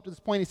people up to this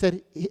point, he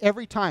said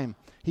every time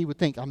he would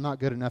think, I'm not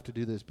good enough to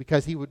do this,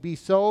 because he would be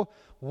so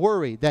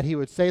worried that he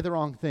would say the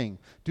wrong thing,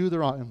 do the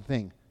wrong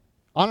thing.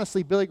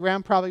 Honestly, Billy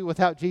Graham probably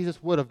without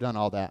Jesus would have done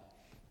all that.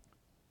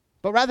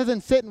 But rather than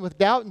sitting with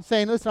doubt and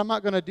saying, listen, I'm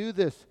not going to do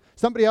this,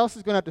 somebody else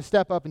is going to have to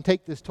step up and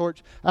take this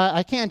torch.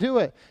 I can't do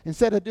it.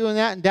 Instead of doing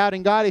that and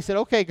doubting God, he said,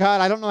 okay, God,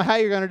 I don't know how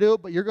you're going to do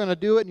it, but you're going to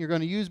do it and you're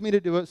going to use me to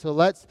do it, so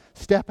let's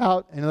step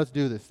out and let's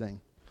do this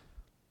thing.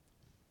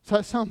 So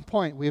at some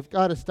point, we've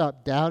got to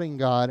stop doubting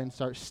God and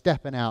start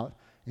stepping out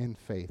in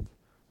faith.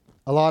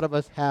 A lot of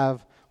us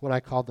have what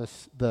I call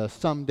the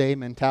someday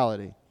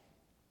mentality,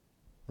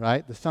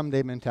 right? The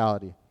someday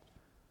mentality.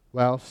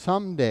 Well,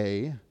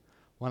 someday,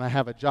 when I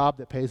have a job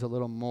that pays a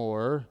little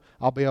more,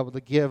 I'll be able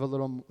to give a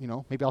little,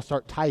 maybe I'll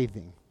start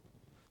tithing.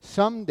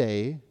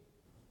 Someday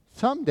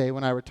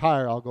when I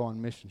retire, I'll go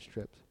on mission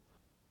trips.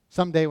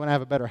 Someday when I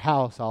have a better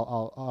house,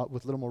 I'll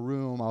with a little more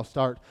room, I'll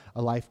start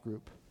a life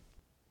group.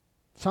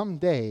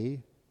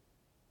 Someday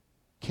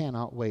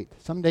cannot wait.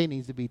 Someday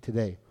needs to be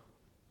today.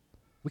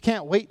 We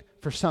can't wait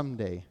for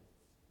someday.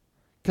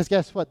 Because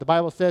guess what? The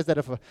Bible says that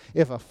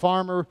if a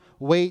farmer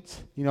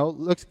waits,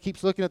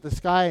 keeps looking at the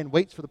sky and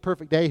waits for the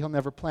perfect day, he'll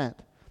never plant.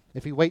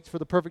 If he waits for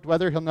the perfect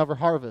weather, he'll never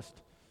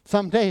harvest.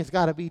 Someday has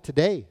got to be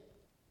today.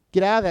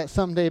 Get out of that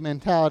someday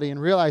mentality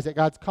and realize that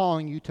God's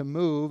calling you to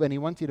move, and he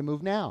wants you to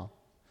move now.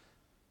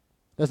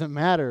 Doesn't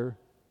matter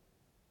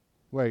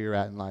where you're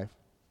at in life.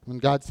 When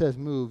God says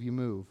move, you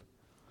move.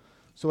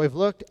 So we've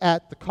looked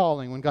at the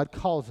calling, when God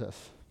calls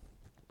us.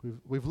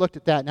 We've looked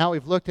at that. Now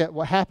we've looked at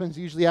what happens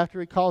usually after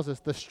he calls us,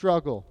 the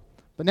struggle.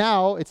 But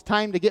now it's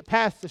time to get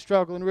past the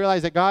struggle and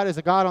realize that God is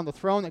a God on the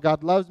throne, that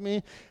God loves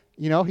me.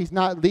 He's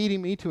not leading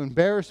me to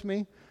embarrass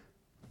me.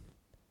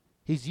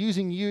 He's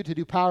using you to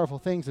do powerful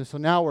things. And so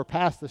now we're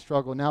past the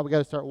struggle. Now we got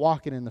to start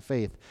walking in the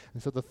faith.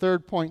 And so the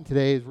third point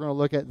today is we're going to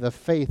look at the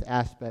faith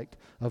aspect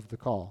of the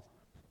call.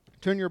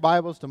 Turn your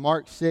Bibles to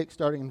Mark 6,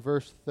 starting in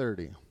verse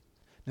 30.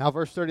 Now,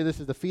 verse 30, this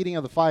is the feeding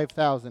of the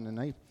 5,000. And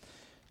I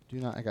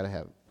got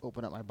to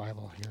open up my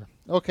Bible here.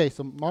 Okay,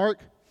 so Mark,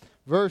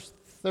 verse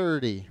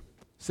 30,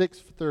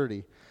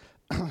 6:30.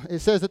 It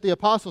says that the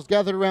apostles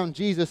gathered around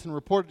Jesus and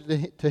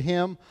reported to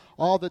him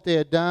all that they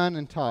had done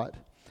and taught.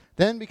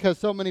 Then, because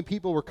so many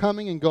people were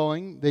coming and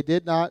going, they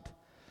did not,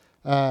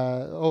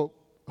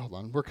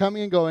 were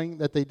coming and going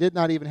that they did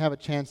not even have a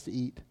chance to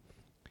eat.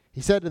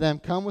 He said to them,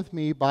 come with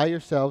me by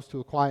yourselves to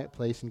a quiet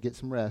place and get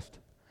some rest.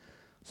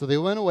 So they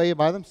went away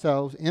by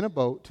themselves in a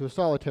boat to a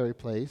solitary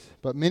place,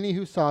 but many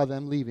who saw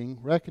them leaving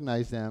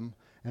recognized them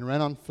and ran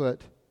on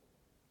foot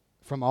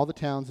from all the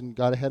towns and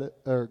got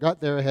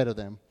there ahead of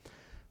them.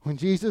 When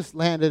Jesus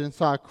landed and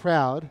saw a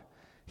crowd,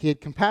 he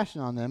had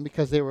compassion on them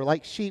because they were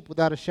like sheep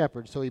without a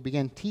shepherd. So he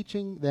began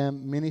teaching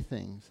them many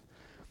things.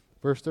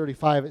 Verse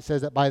 35, it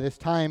says that by this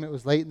time it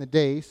was late in the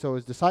day, so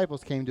his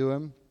disciples came to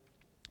him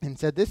and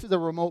said, this is a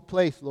remote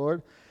place,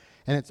 Lord,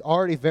 and it's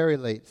already very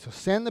late. So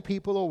send the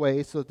people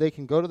away so that they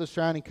can go to the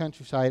surrounding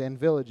countryside and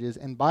villages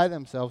and buy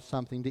themselves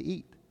something to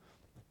eat.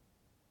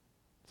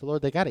 So,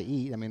 Lord, they got to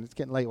eat. I mean, it's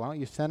getting late. Why don't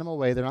you send them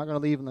away? They're not going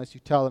to leave unless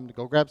you tell them to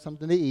go grab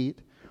something to eat.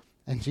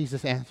 And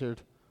Jesus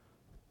answered,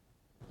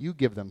 you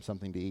give them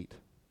something to eat.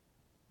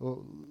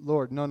 Well,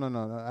 Lord, no.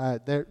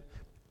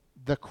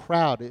 The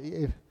crowd,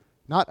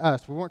 not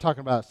us. We weren't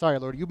talking about us. Sorry,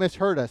 Lord, you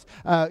misheard us.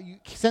 You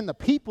send the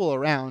people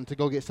around to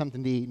go get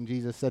something to eat. And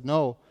Jesus said,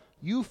 no,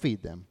 you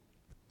feed them.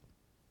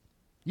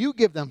 You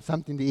give them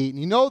something to eat.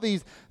 And you know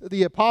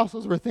the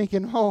apostles were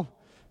thinking, oh,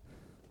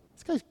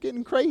 this guy's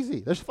getting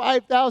crazy. There's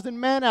 5,000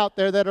 men out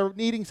there that are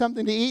needing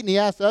something to eat, and he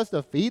asked us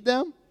to feed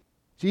them?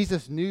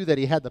 Jesus knew that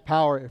he had the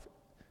power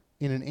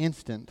in an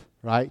instant,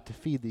 right, to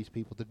feed these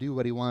people, to do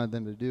what he wanted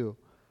them to do.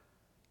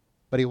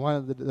 But he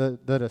wanted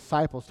the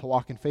disciples to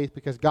walk in faith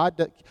because God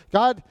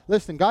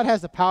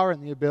has the power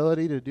and the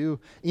ability to do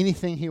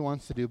anything he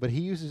wants to do, but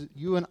he uses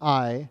you and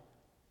I,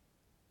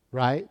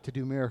 right, to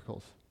do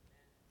miracles.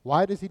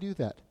 Why does he do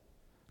that?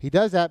 He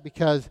does that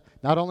because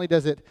not only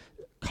does it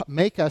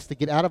make us to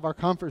get out of our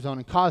comfort zone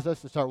and cause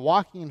us to start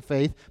walking in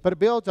faith, but it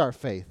builds our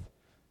faith,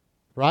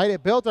 right?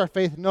 It builds our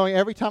faith knowing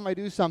every time I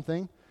do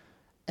something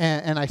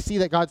and I see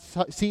that God's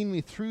seen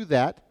me through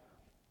that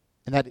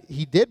and that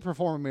he did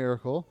perform a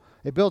miracle,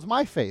 it builds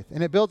my faith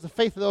and it builds the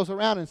faith of those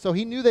around. And so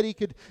he knew that he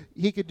could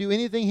do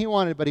anything he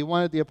wanted, but he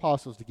wanted the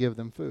apostles to give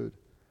them food.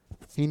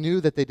 He knew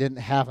that they didn't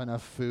have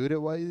enough food.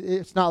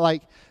 It's not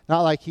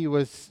like he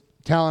was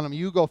telling them,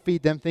 you go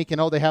feed them, thinking,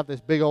 oh, they have this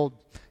big old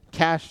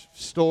cash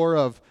store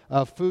of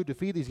food to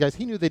feed these guys.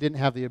 He knew they didn't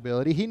have the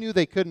ability. He knew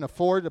they couldn't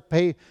afford to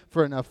pay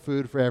for enough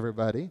food for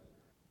everybody.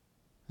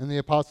 And the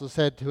apostles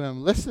said to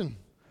him, listen,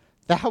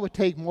 that would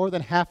take more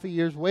than half a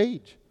year's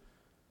wage.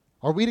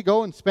 Are we to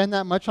go and spend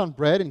that much on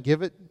bread and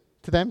give it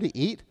to them to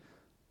eat?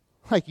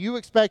 Like, you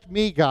expect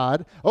me,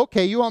 God,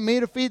 okay, you want me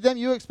to feed them?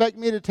 You expect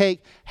me to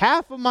take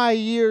half of my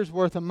year's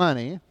worth of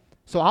money,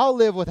 so I'll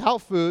live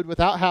without food,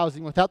 without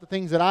housing, without the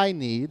things that I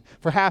need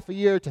for half a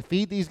year to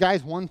feed these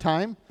guys one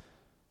time?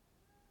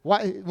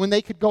 Why, when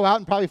they could go out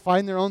and probably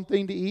find their own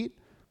thing to eat?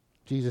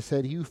 Jesus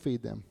said, you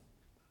feed them.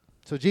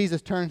 So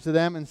Jesus turns to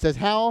them and says,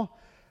 how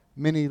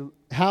many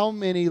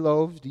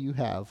loaves do you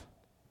have?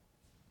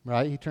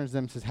 Right? He turns to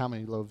them and says, how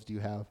many loaves do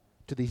you have?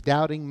 To these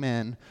doubting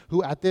men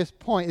who at this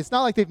point, it's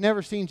not like they've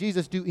never seen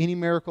Jesus do any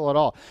miracle at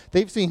all.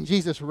 They've seen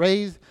Jesus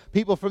raise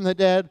people from the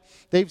dead.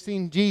 They've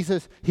seen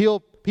Jesus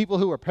heal people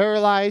who were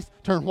paralyzed,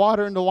 turn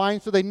water into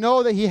wine. So they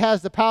know that he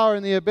has the power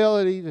and the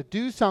ability to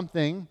do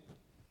something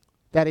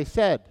that he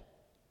said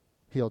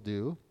he'll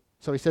do.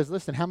 So he says,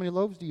 listen, how many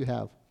loaves do you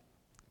have?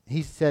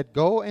 He said,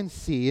 go and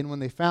see. And when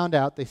they found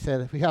out, they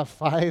said, we have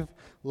 5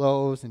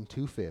 loaves and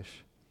 2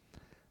 fish.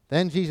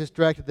 Then Jesus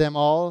directed them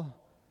all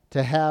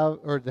to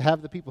have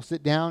the people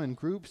sit down in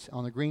groups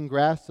on the green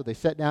grass. So they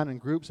sat down in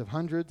groups of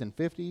hundreds and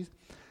 50s,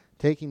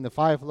 taking the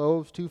 5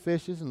 loaves, 2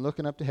 fishes, and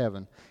looking up to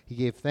heaven. He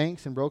gave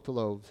thanks and broke the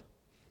loaves.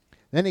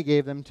 Then he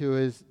gave them to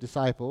his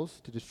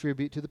disciples to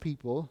distribute to the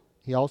people.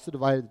 He also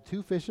divided the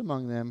 2 fish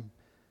among them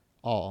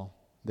all.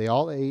 They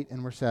all ate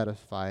and were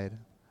satisfied.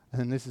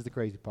 And this is the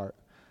crazy part.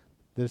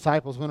 The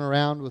disciples went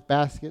around with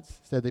baskets,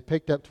 said they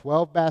picked up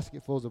 12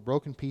 basketfuls of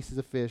broken pieces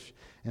of fish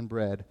and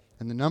bread.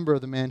 And the number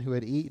of the men who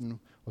had eaten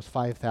was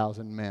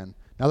 5,000 men.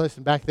 Now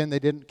listen, back then they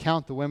didn't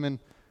count the women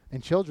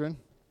and children.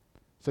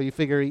 So you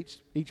figure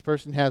each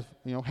person has,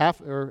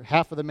 half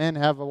of the men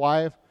have a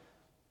wife,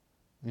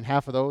 and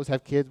half of those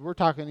have kids. We're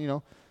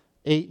talking,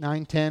 8,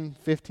 9, 10,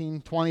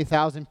 15,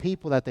 20,000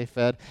 people that they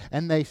fed,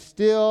 and they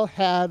still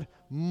had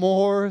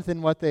more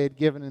than what they had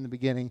given in the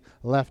beginning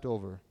left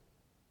over.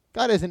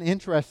 God isn't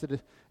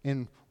interested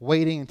in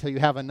waiting until you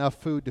have enough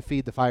food to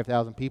feed the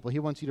 5,000 people. He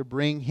wants you to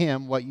bring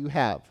him what you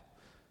have.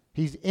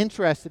 He's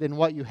interested in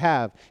what you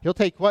have. He'll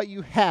take what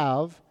you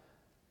have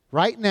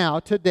right now,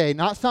 today,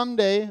 not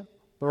someday,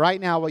 but right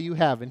now what you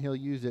have, and he'll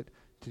use it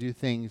to do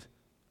things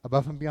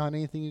above and beyond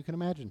anything you can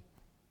imagine.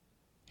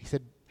 He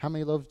said, how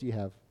many loaves do you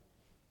have?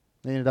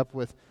 They ended up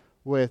with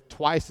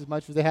twice as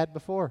much as they had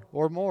before,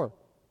 or more.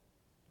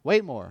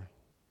 Way more.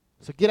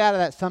 So get out of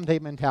that someday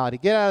mentality.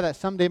 Get out of that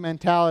someday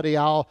mentality.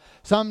 I'll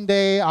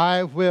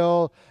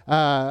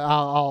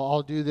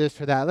do this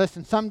or that.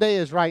 Listen, someday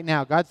is right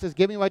now. God says,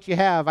 give me what you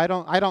have. I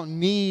don't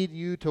need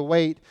you to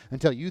wait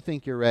until you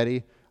think you're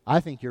ready.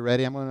 I think you're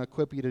ready. I'm going to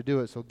equip you to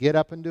do it. So get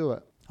up and do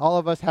it. All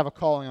of us have a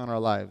calling on our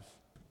lives.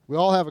 We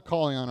all have a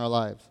calling on our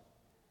lives.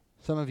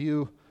 Some of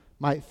you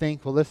might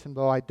think, well, listen,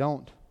 Bo, I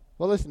don't.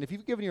 Well, listen, if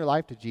you've given your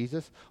life to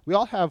Jesus,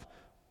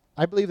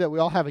 I believe that we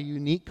all have a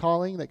unique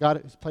calling that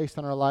God has placed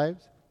on our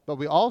lives. But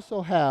we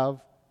also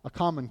have a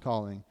common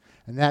calling,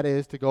 and that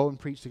is to go and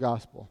preach the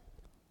gospel,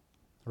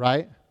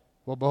 right?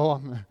 Well, Bo,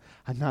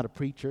 I'm not a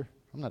preacher.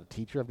 I'm not a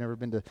teacher. I've never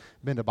been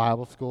to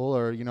Bible school,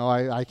 or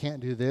I can't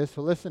do this.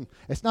 So listen,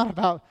 it's not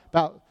about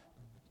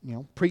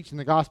preaching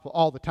the gospel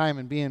all the time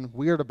and being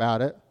weird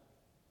about it.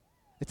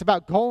 It's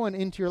about going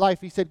into your life.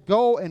 He said,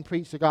 go and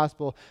preach the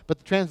gospel, but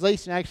the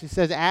translation actually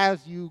says,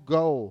 as you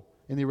go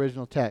in the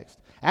original text.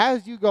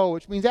 As you go,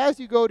 which means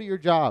as you go to your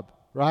job,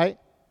 right?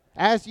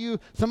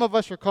 Some of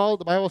us are called,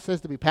 the Bible says,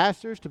 to be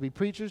pastors, to be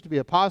preachers, to be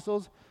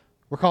apostles.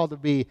 We're called to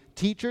be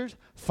teachers,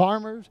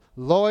 farmers,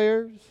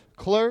 lawyers,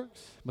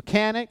 clerks,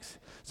 mechanics.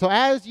 So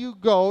as you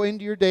go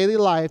into your daily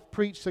life,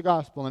 preach the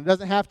gospel. And it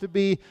doesn't have to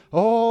be,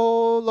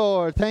 oh,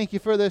 Lord, thank you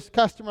for this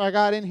customer I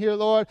got in here,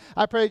 Lord.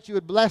 I pray that you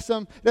would bless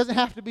them. It doesn't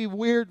have to be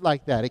weird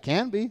like that. It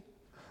can be.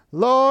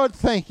 Lord,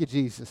 thank you,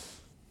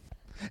 Jesus.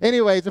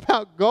 Anyway, it's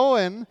about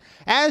going,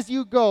 as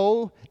you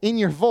go, in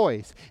your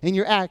voice, in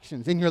your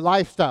actions, in your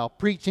lifestyle,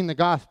 preaching the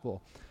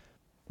gospel.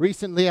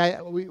 Recently,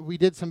 we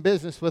did some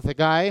business with a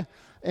guy,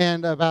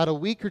 and about a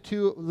week or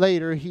two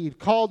later, he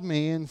called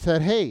me and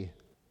said, hey,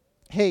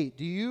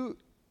 do you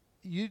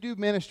do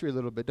ministry a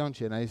little bit, don't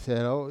you? And I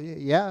said, oh,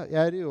 yeah,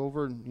 I do,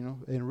 over,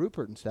 in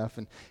Rupert and stuff.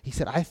 And he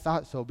said, I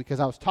thought so, because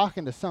I was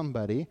talking to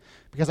somebody,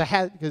 because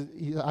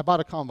I bought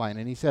a combine,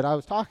 and he said, I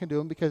was talking to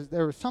him because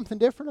there was something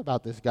different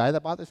about this guy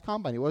that bought this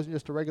combine. He wasn't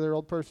just a regular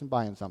old person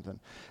buying something.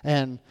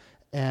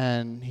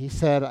 And he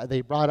said,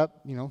 they brought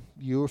up,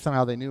 you, or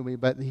somehow they knew me,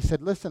 but he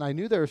said, listen, I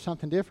knew there was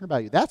something different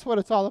about you. That's what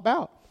it's all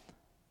about.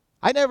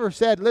 I never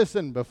said,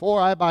 listen,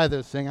 before I buy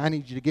this thing, I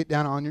need you to get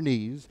down on your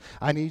knees.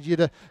 I need you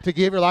to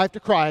give your life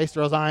to Christ,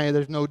 or else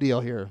there's no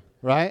deal here,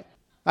 right?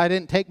 I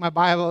didn't take my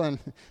Bible and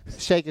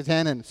shake his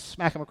hand and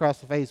smack him across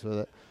the face with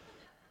it.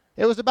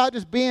 It was about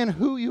just being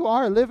who you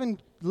are, living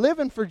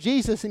for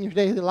Jesus in your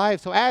daily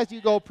life. So as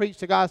you go preach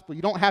the gospel,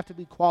 you don't have to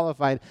be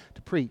qualified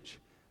to preach.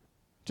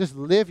 Just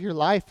live your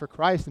life for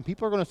Christ, and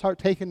people are going to start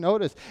taking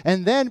notice.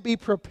 And then be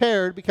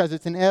prepared, because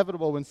it's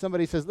inevitable when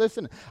somebody says,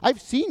 listen,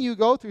 I've seen you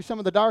go through some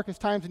of the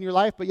darkest times in your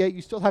life, but yet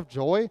you still have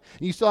joy,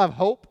 and you still have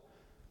hope.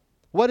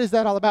 What is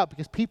that all about?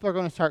 Because people are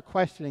going to start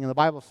questioning, and the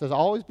Bible says,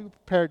 always be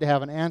prepared to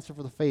have an answer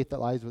for the faith that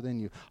lies within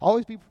you.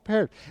 Always be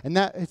prepared. And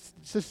that it's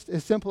just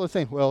as simple as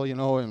saying, well, in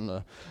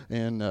John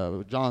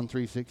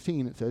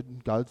 3:16, it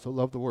said, God so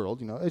loved the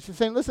world. It's just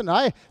saying, listen,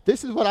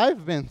 this is what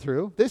I've been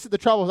through. This is the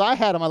troubles I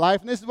had in my life,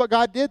 and this is what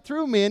God did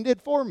through me and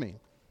did for me.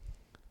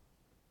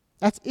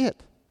 That's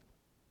it.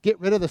 Get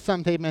rid of the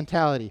someday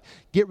mentality.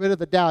 Get rid of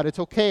the doubt. It's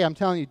okay, I'm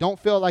telling you, don't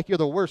feel like you're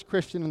the worst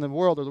Christian in the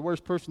world or the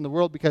worst person in the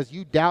world because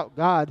you doubt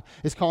God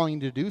is calling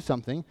you to do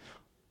something.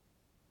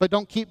 But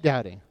don't keep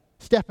doubting.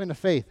 Step into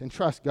faith and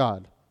trust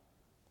God.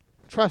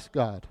 Trust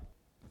God.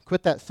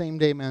 Quit that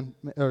someday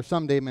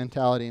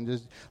mentality and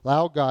just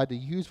allow God to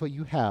use what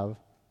you have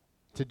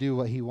to do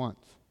what He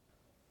wants.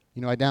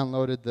 I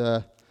downloaded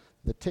the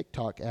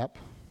TikTok app,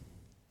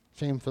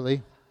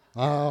 shamefully.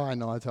 Oh, I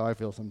know, that's how I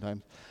feel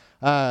sometimes.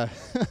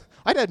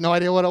 I had no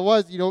idea what it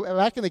was.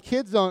 Back in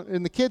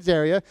the kids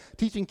area,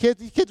 teaching kids,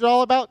 these kids are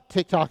all about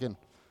TikToking,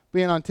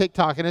 being on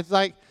TikTok. And it's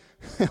like,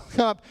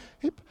 come up,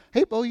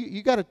 hey, Bo,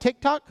 you got a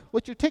TikTok?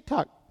 What's your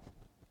TikTok?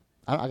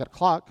 I got a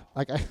clock.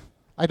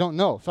 I don't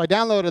know. So I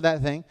downloaded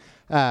that thing,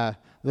 the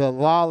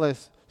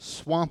lawless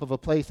swamp of a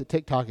place that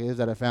TikTok is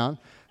that I found.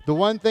 The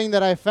one thing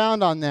that I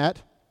found on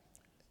that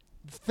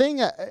thing,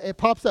 it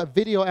pops up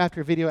video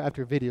after video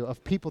after video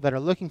of people that are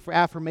looking for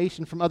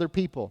affirmation from other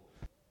people.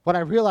 What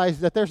I realize is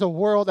that there's a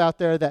world out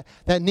there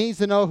that needs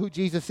to know who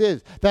Jesus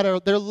is. They're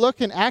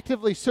looking,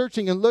 actively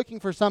searching and looking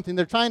for something.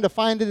 They're trying to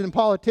find it in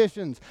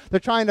politicians.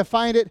 They're trying to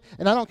find it,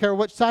 and I don't care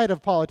which side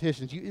of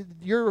politicians.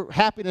 Your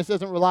happiness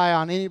doesn't rely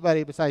on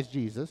anybody besides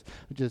Jesus,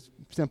 which is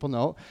a simple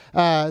note.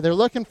 They're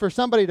looking for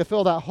somebody to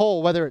fill that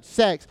hole, whether it's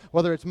sex,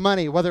 whether it's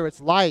money, whether it's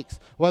likes,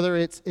 whether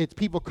it's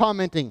people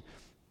commenting.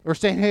 Or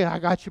saying, hey, I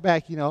got you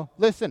back,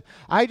 Listen,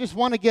 I just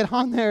want to get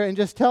on there and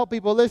just tell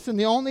people, listen,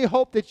 the only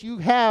hope that you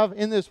have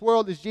in this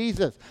world is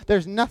Jesus.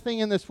 There's nothing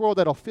in this world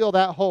that'll fill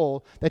that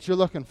hole that you're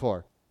looking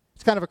for.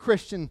 It's kind of a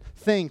Christian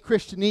thing,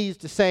 Christianese,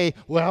 to say,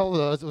 well,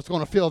 what's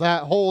going to fill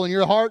that hole in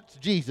your heart? It's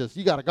Jesus.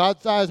 You got a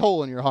God-sized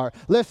hole in your heart.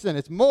 Listen,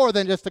 it's more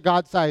than just a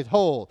God-sized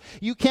hole.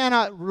 You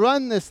cannot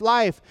run this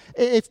life.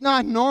 It's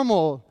not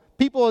normal.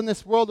 People in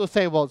this world will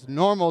say, well, it's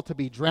normal to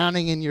be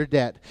drowning in your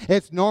debt.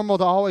 It's normal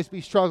to always be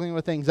struggling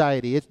with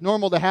anxiety. It's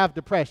normal to have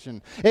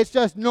depression. It's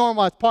just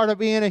normal. It's part of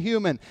being a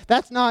human.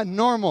 That's not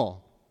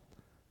normal.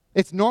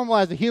 It's normal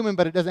as a human,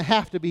 but it doesn't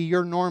have to be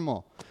your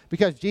normal.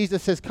 Because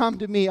Jesus says, come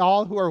to me,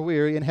 all who are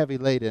weary and heavy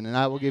laden, and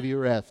I will give you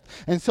rest.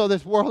 And so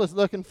this world is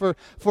looking for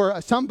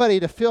somebody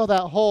to fill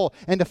that hole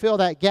and to fill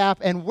that gap,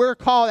 and we're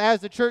called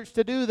as the church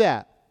to do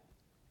that.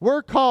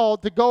 We're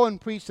called to go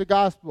and preach the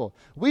gospel.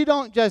 We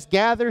don't just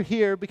gather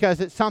here because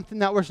it's something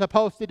that we're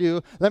supposed to do.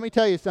 Let me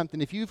tell you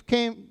something. If you've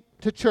came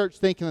to church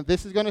thinking that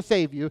this is going to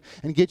save you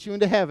and get you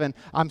into heaven,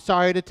 I'm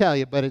sorry to tell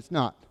you, but it's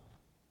not.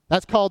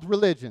 That's called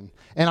religion.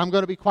 And I'm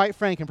going to be quite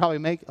frank and probably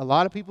make a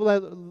lot of people a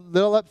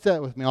little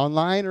upset with me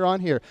online or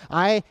on here.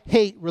 I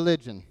hate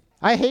religion.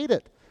 I hate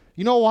it.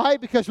 You know why?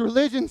 Because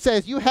religion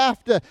says you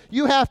have to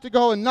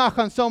go and knock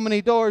on so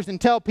many doors and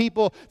tell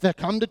people to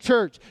come to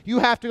church. You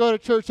have to go to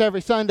church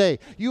every Sunday.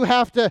 You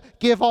have to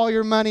give all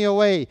your money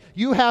away.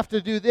 You have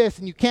to do this,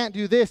 and you can't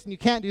do this, and you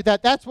can't do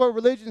that. That's what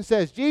religion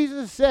says.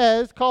 Jesus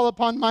says, call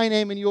upon my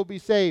name and you'll be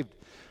saved.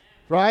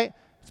 Right?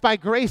 It's by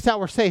grace that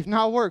we're saved,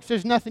 not works.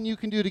 There's nothing you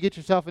can do to get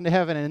yourself into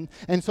heaven.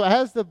 And so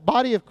as the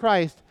body of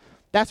Christ,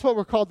 that's what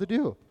we're called to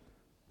do.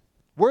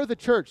 We're the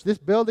church. This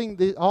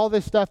building, all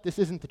this stuff, this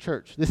isn't the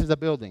church. This is a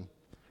building.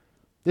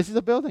 This is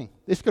a building.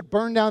 This could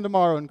burn down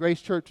tomorrow and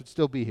Grace Church would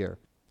still be here.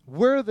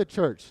 We're the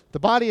church, the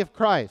body of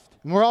Christ,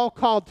 and we're all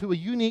called to a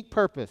unique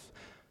purpose.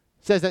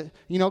 It says that,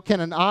 can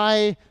an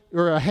eye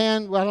or a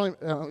hand,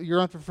 you're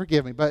going to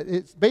forgive me, but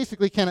it's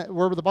basically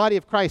we're the body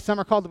of Christ. Some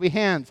are called to be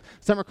hands,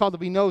 some are called to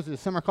be noses,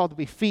 some are called to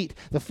be feet.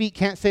 The feet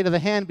can't say to the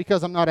hand,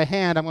 because I'm not a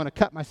hand, I'm going to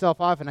cut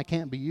myself off and I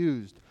can't be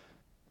used.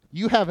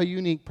 You have a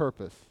unique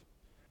purpose.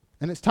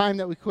 And it's time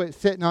that we quit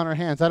sitting on our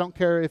hands. I don't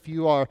care if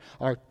you are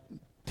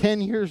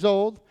 10 years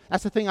old.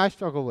 That's the thing I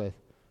struggle with.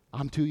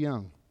 I'm too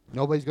young.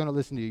 Nobody's going to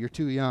listen to you. You're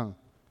too young.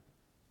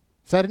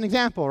 Set an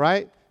example,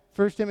 right?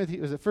 1 Timothy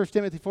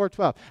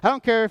 4:12. I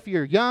don't care if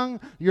you're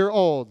young, you're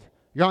old.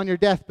 You're on your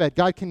deathbed.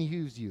 God can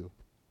use you.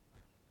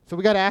 So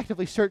we got to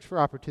actively search for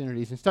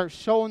opportunities and start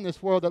showing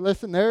this world that,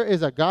 listen, there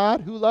is a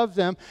God who loves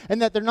them,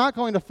 and that they're not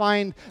going to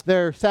find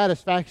their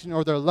satisfaction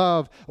or their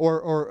love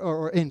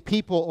or in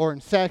people or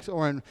in sex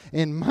or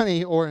in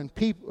money or in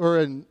people or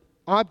in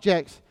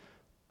objects,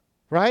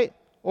 right?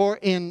 Or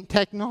in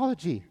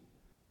technology.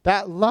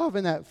 That love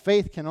and that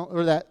faith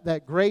or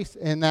that grace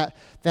and that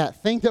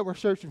thing that we're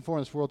searching for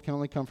in this world can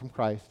only come from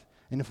Christ.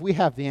 And if we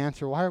have the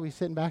answer, why are we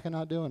sitting back and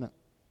not doing it?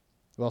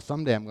 Well,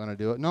 someday I'm going to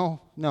do it.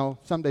 No,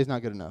 someday's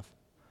not good enough.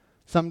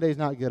 Someday's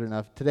not good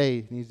enough.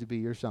 Today needs to be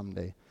your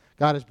someday.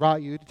 God has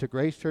brought you to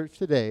Grace Church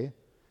today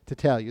to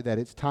tell you that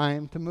it's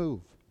time to move.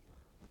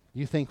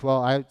 You think,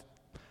 well, I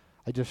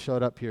just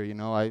showed up here,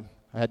 I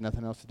had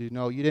nothing else to do.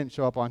 No, you didn't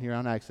show up on here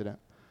on accident.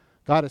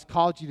 God has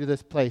called you to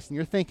this place, and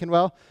you're thinking,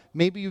 well,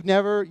 maybe you've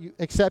never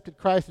accepted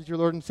Christ as your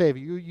Lord and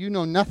Savior. You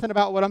know nothing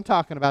about what I'm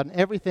talking about, and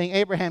everything,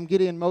 Abraham,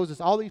 Gideon, Moses,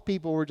 all these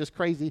people were just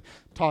crazy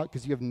talk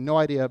because you have no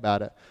idea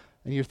about it.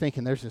 And you're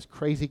thinking, there's this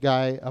crazy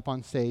guy up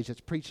on stage that's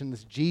preaching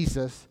this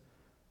Jesus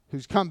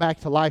who's come back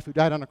to life, who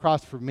died on the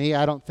cross for me.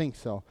 I don't think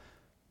so.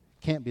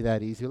 Can't be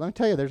that easy. Let me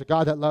tell you, there's a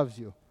God that loves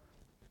you.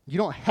 You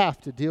don't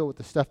have to deal with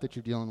the stuff that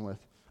you're dealing with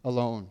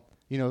alone.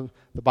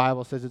 The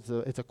Bible says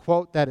it's a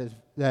quote that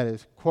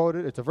is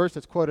quoted. It's a verse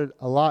that's quoted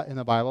a lot in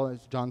the Bible.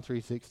 It's John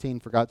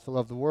 3:16. For God so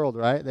loved the world,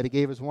 right? That He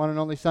gave His one and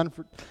only Son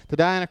to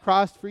die on a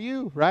cross for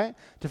you, right?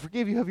 To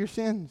forgive you of your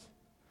sins.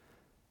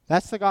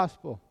 That's the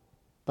gospel.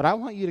 But I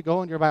want you to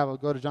go in your Bible,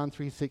 go to John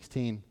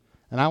 3:16,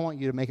 and I want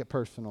you to make it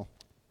personal,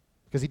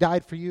 because He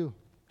died for you.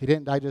 He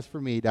didn't die just for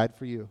me. He died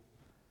for you.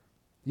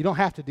 You don't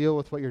have to deal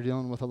with what you're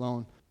dealing with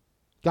alone.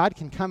 God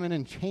can come in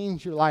and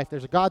change your life.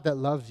 There's a God that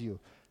loves you.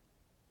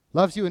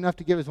 Loves you enough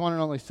to give His one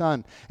and only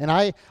Son. And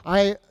I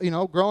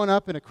growing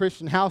up in a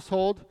Christian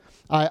household,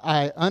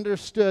 I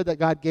understood that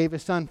God gave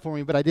His Son for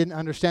me, but I didn't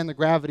understand the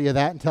gravity of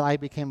that until I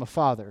became a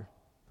father.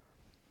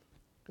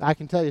 I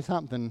can tell you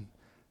something.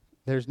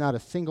 There's not a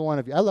single one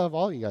of you. I love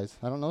all you guys.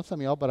 I don't know some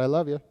of y'all, but I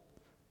love you.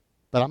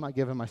 But I'm not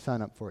giving my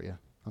son up for you.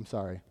 I'm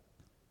sorry.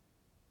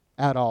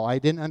 At all. I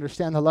didn't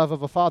understand the love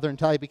of a father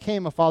until I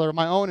became a father of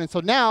my own. And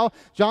so now,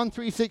 John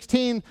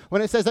 3:16,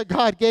 when it says that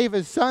God gave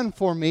His Son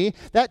for me,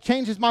 that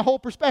changes my whole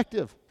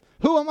perspective.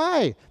 Who am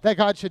I that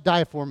God should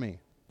die for me?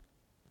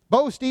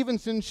 Bo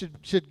Stevenson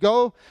should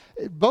go.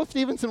 Bo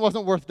Stevenson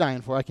wasn't worth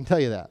dying for, I can tell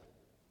you that.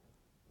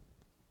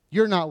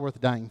 You're not worth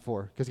dying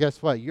for, because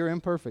guess what? You're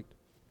imperfect.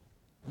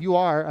 You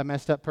are a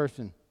messed up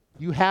person.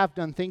 You have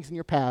done things in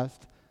your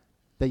past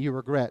that you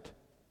regret.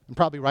 And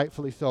probably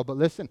rightfully so. But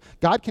listen,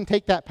 God can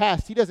take that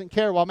past. He doesn't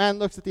care. While man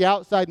looks at the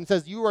outside and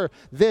says, you are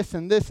this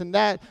and this and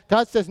that,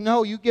 God says,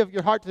 no, you give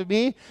your heart to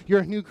me,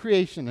 you're a new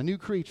creation, a new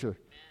creature.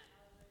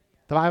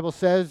 The Bible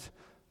says,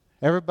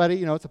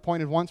 everybody, it's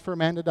appointed once for a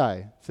man to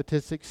die.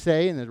 Statistics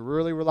say, and they're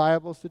really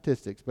reliable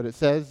statistics, but it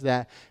says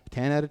that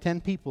 10 out of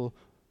 10 people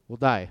will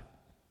die.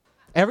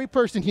 Every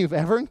person you've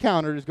ever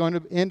encountered is going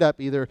to end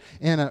up either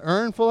in an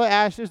urn full of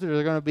ashes, or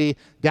they're going to be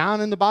down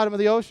in the bottom of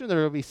the ocean, or they're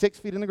going to be 6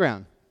 feet in the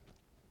ground.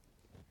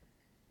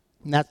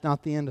 And that's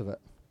not the end of it.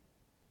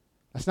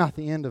 That's not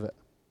the end of it.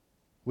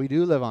 We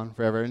do live on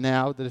forever. And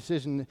now the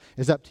decision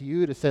is up to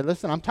you to say,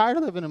 listen, I'm tired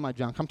of living in my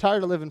junk. I'm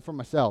tired of living for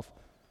myself.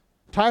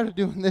 I'm tired of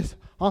doing this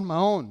on my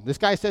own. This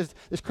guy says,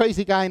 this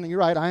crazy guy, and you're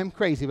right, I am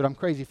crazy, but I'm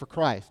crazy for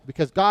Christ.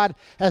 Because God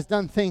has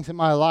done things in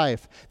my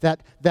life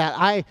that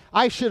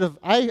I should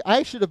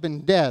have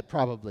been dead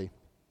probably.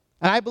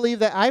 And I believe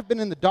that I've been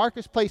in the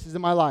darkest places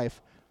in my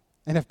life.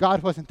 And if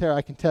God wasn't there,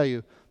 I can tell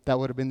you that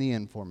would have been the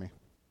end for me.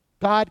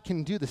 God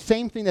can do the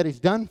same thing that He's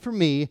done for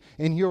me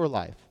in your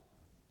life.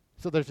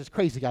 So there's this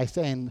crazy guy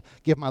saying,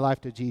 give my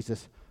life to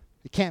Jesus.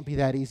 It can't be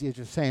that easy as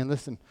just saying,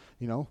 listen,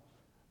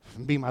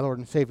 be my Lord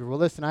and Savior. Well,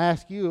 listen, I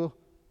ask you,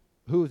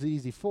 who is it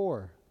easy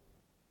for?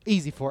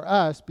 Easy for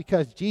us,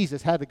 because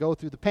Jesus had to go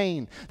through the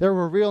pain. There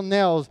were real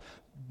nails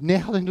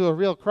nailed into a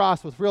real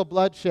cross with real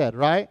bloodshed,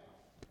 right?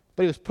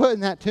 But He was put in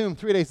that tomb.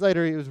 3 days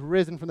later, He was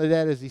risen from the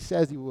dead as He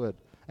says He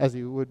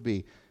would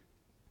be.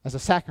 As a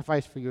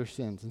sacrifice for your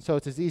sins. And so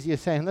it's as easy as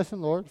saying,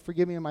 listen, Lord,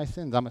 forgive me of my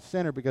sins. I'm a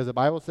sinner, because the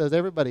Bible says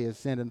everybody has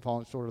sinned and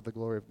fallen short of the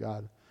glory of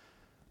God.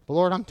 But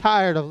Lord, I'm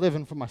tired of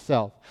living for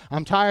myself.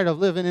 I'm tired of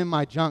living in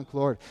my junk,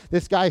 Lord.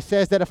 This guy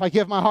says that if I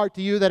give my heart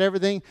to you, that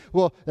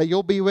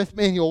you'll be with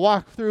me and you'll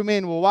walk through me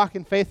and we'll walk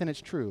in faith, and it's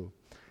true.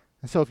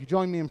 And so if you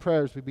join me in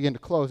prayer as we begin to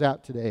close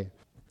out today.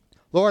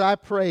 Lord, I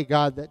pray,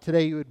 God, that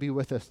today you would be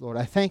with us, Lord.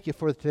 I thank you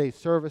for today's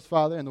service,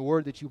 Father, and the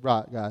word that you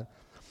brought, God.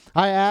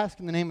 I ask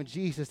in the name of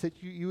Jesus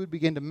that you would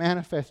begin to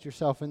manifest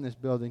yourself in this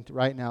building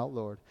right now,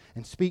 Lord,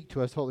 and speak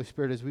to us, Holy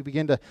Spirit, as we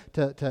begin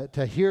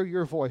to hear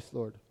your voice,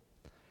 Lord.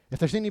 If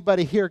there's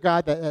anybody here,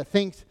 God, that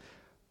thinks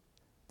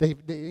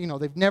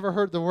they've never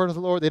heard the word of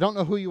the Lord, they don't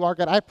know who you are,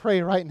 God, I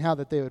pray right now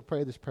that they would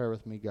pray this prayer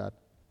with me, God.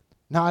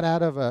 Not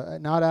out of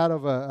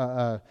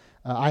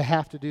I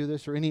have to do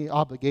this or any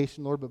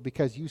obligation, Lord, but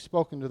because you've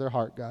spoken to their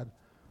heart, God.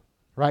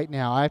 Right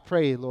now, I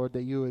pray, Lord,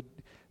 that you would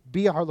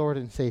be our Lord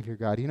and Savior,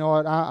 God. You know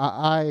what?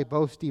 I,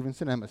 Bo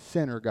Stevenson, am a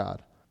sinner,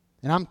 God.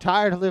 And I'm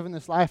tired of living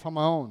this life on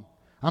my own.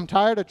 I'm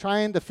tired of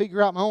trying to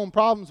figure out my own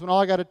problems when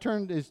all I got to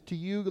turn is to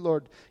you,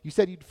 Lord. You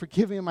said you'd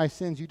forgive me of my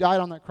sins. You died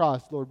on that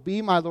cross, Lord.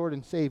 Be my Lord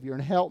and Savior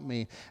and help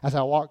me as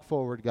I walk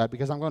forward, God,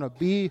 because I'm going to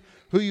be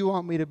who you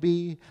want me to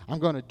be. I'm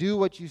going to do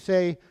what you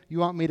say you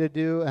want me to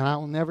do, and I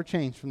will never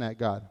change from that,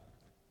 God.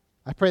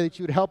 I pray that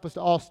you would help us to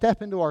all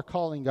step into our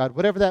calling, God,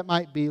 whatever that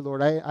might be,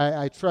 Lord.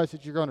 I trust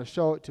that you're going to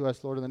show it to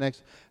us, Lord, in the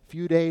next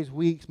few days,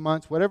 weeks,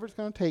 months, whatever it's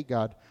going to take,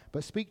 God.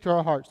 But speak to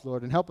our hearts,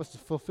 Lord, and help us to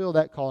fulfill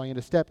that calling and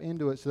to step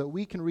into it so that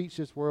we can reach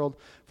this world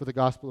for the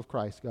gospel of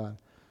Christ, God.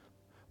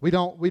 We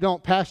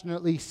don't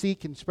passionately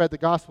seek and spread the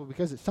gospel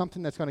because it's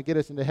something that's going to get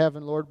us into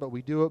heaven, Lord, but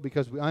we do it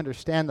because we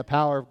understand the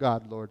power of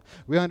God, Lord.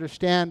 We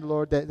understand,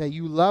 Lord, that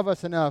you love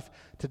us enough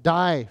to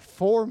die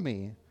for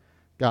me,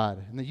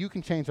 God, and that you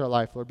can change our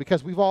life, Lord,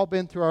 because we've all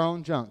been through our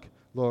own junk,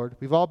 Lord.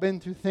 We've all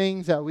been through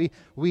things that we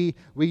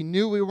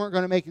knew we weren't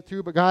going to make it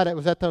through, but God, it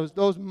was at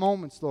those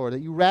moments, Lord, that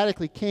you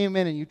radically came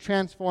in and you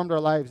transformed our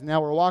lives, and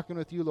now we're walking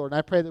with you, Lord, and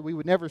I pray that we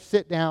would never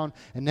sit down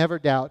and never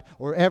doubt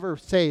or ever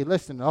say,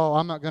 listen,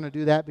 I'm not going to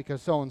do that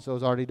because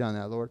so-and-so's already done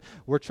that, Lord.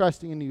 We're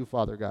trusting in you,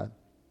 Father God.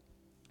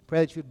 Pray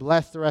that you'd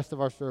bless the rest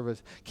of our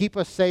service. Keep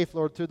us safe,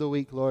 Lord, through the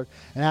week, Lord,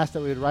 and ask that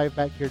we would arrive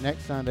back here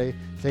next Sunday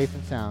safe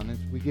and sound. And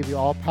we give you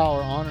all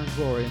power, honor, and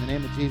glory. In the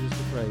name of Jesus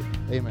we pray.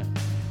 Amen.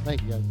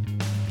 Thank you, guys.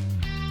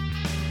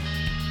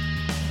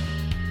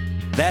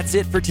 That's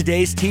it for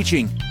today's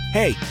teaching.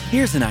 Hey,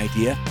 here's an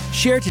idea.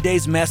 Share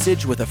today's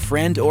message with a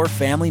friend or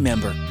family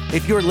member.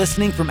 If you're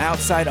listening from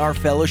outside our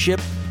fellowship,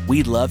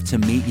 we'd love to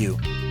meet you.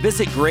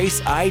 Visit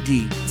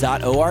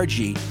graceid.org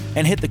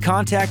and hit the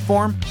contact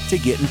form to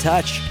get in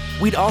touch.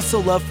 We'd also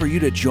love for you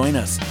to join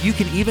us. You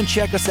can even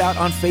check us out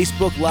on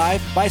Facebook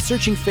Live by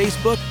searching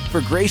Facebook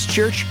for Grace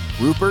Church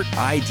Rupert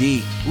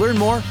ID. Learn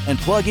more and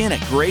plug in at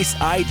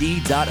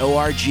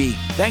graceid.org.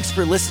 Thanks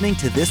for listening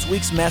to this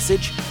week's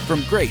message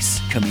from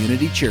Grace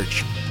Community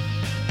Church.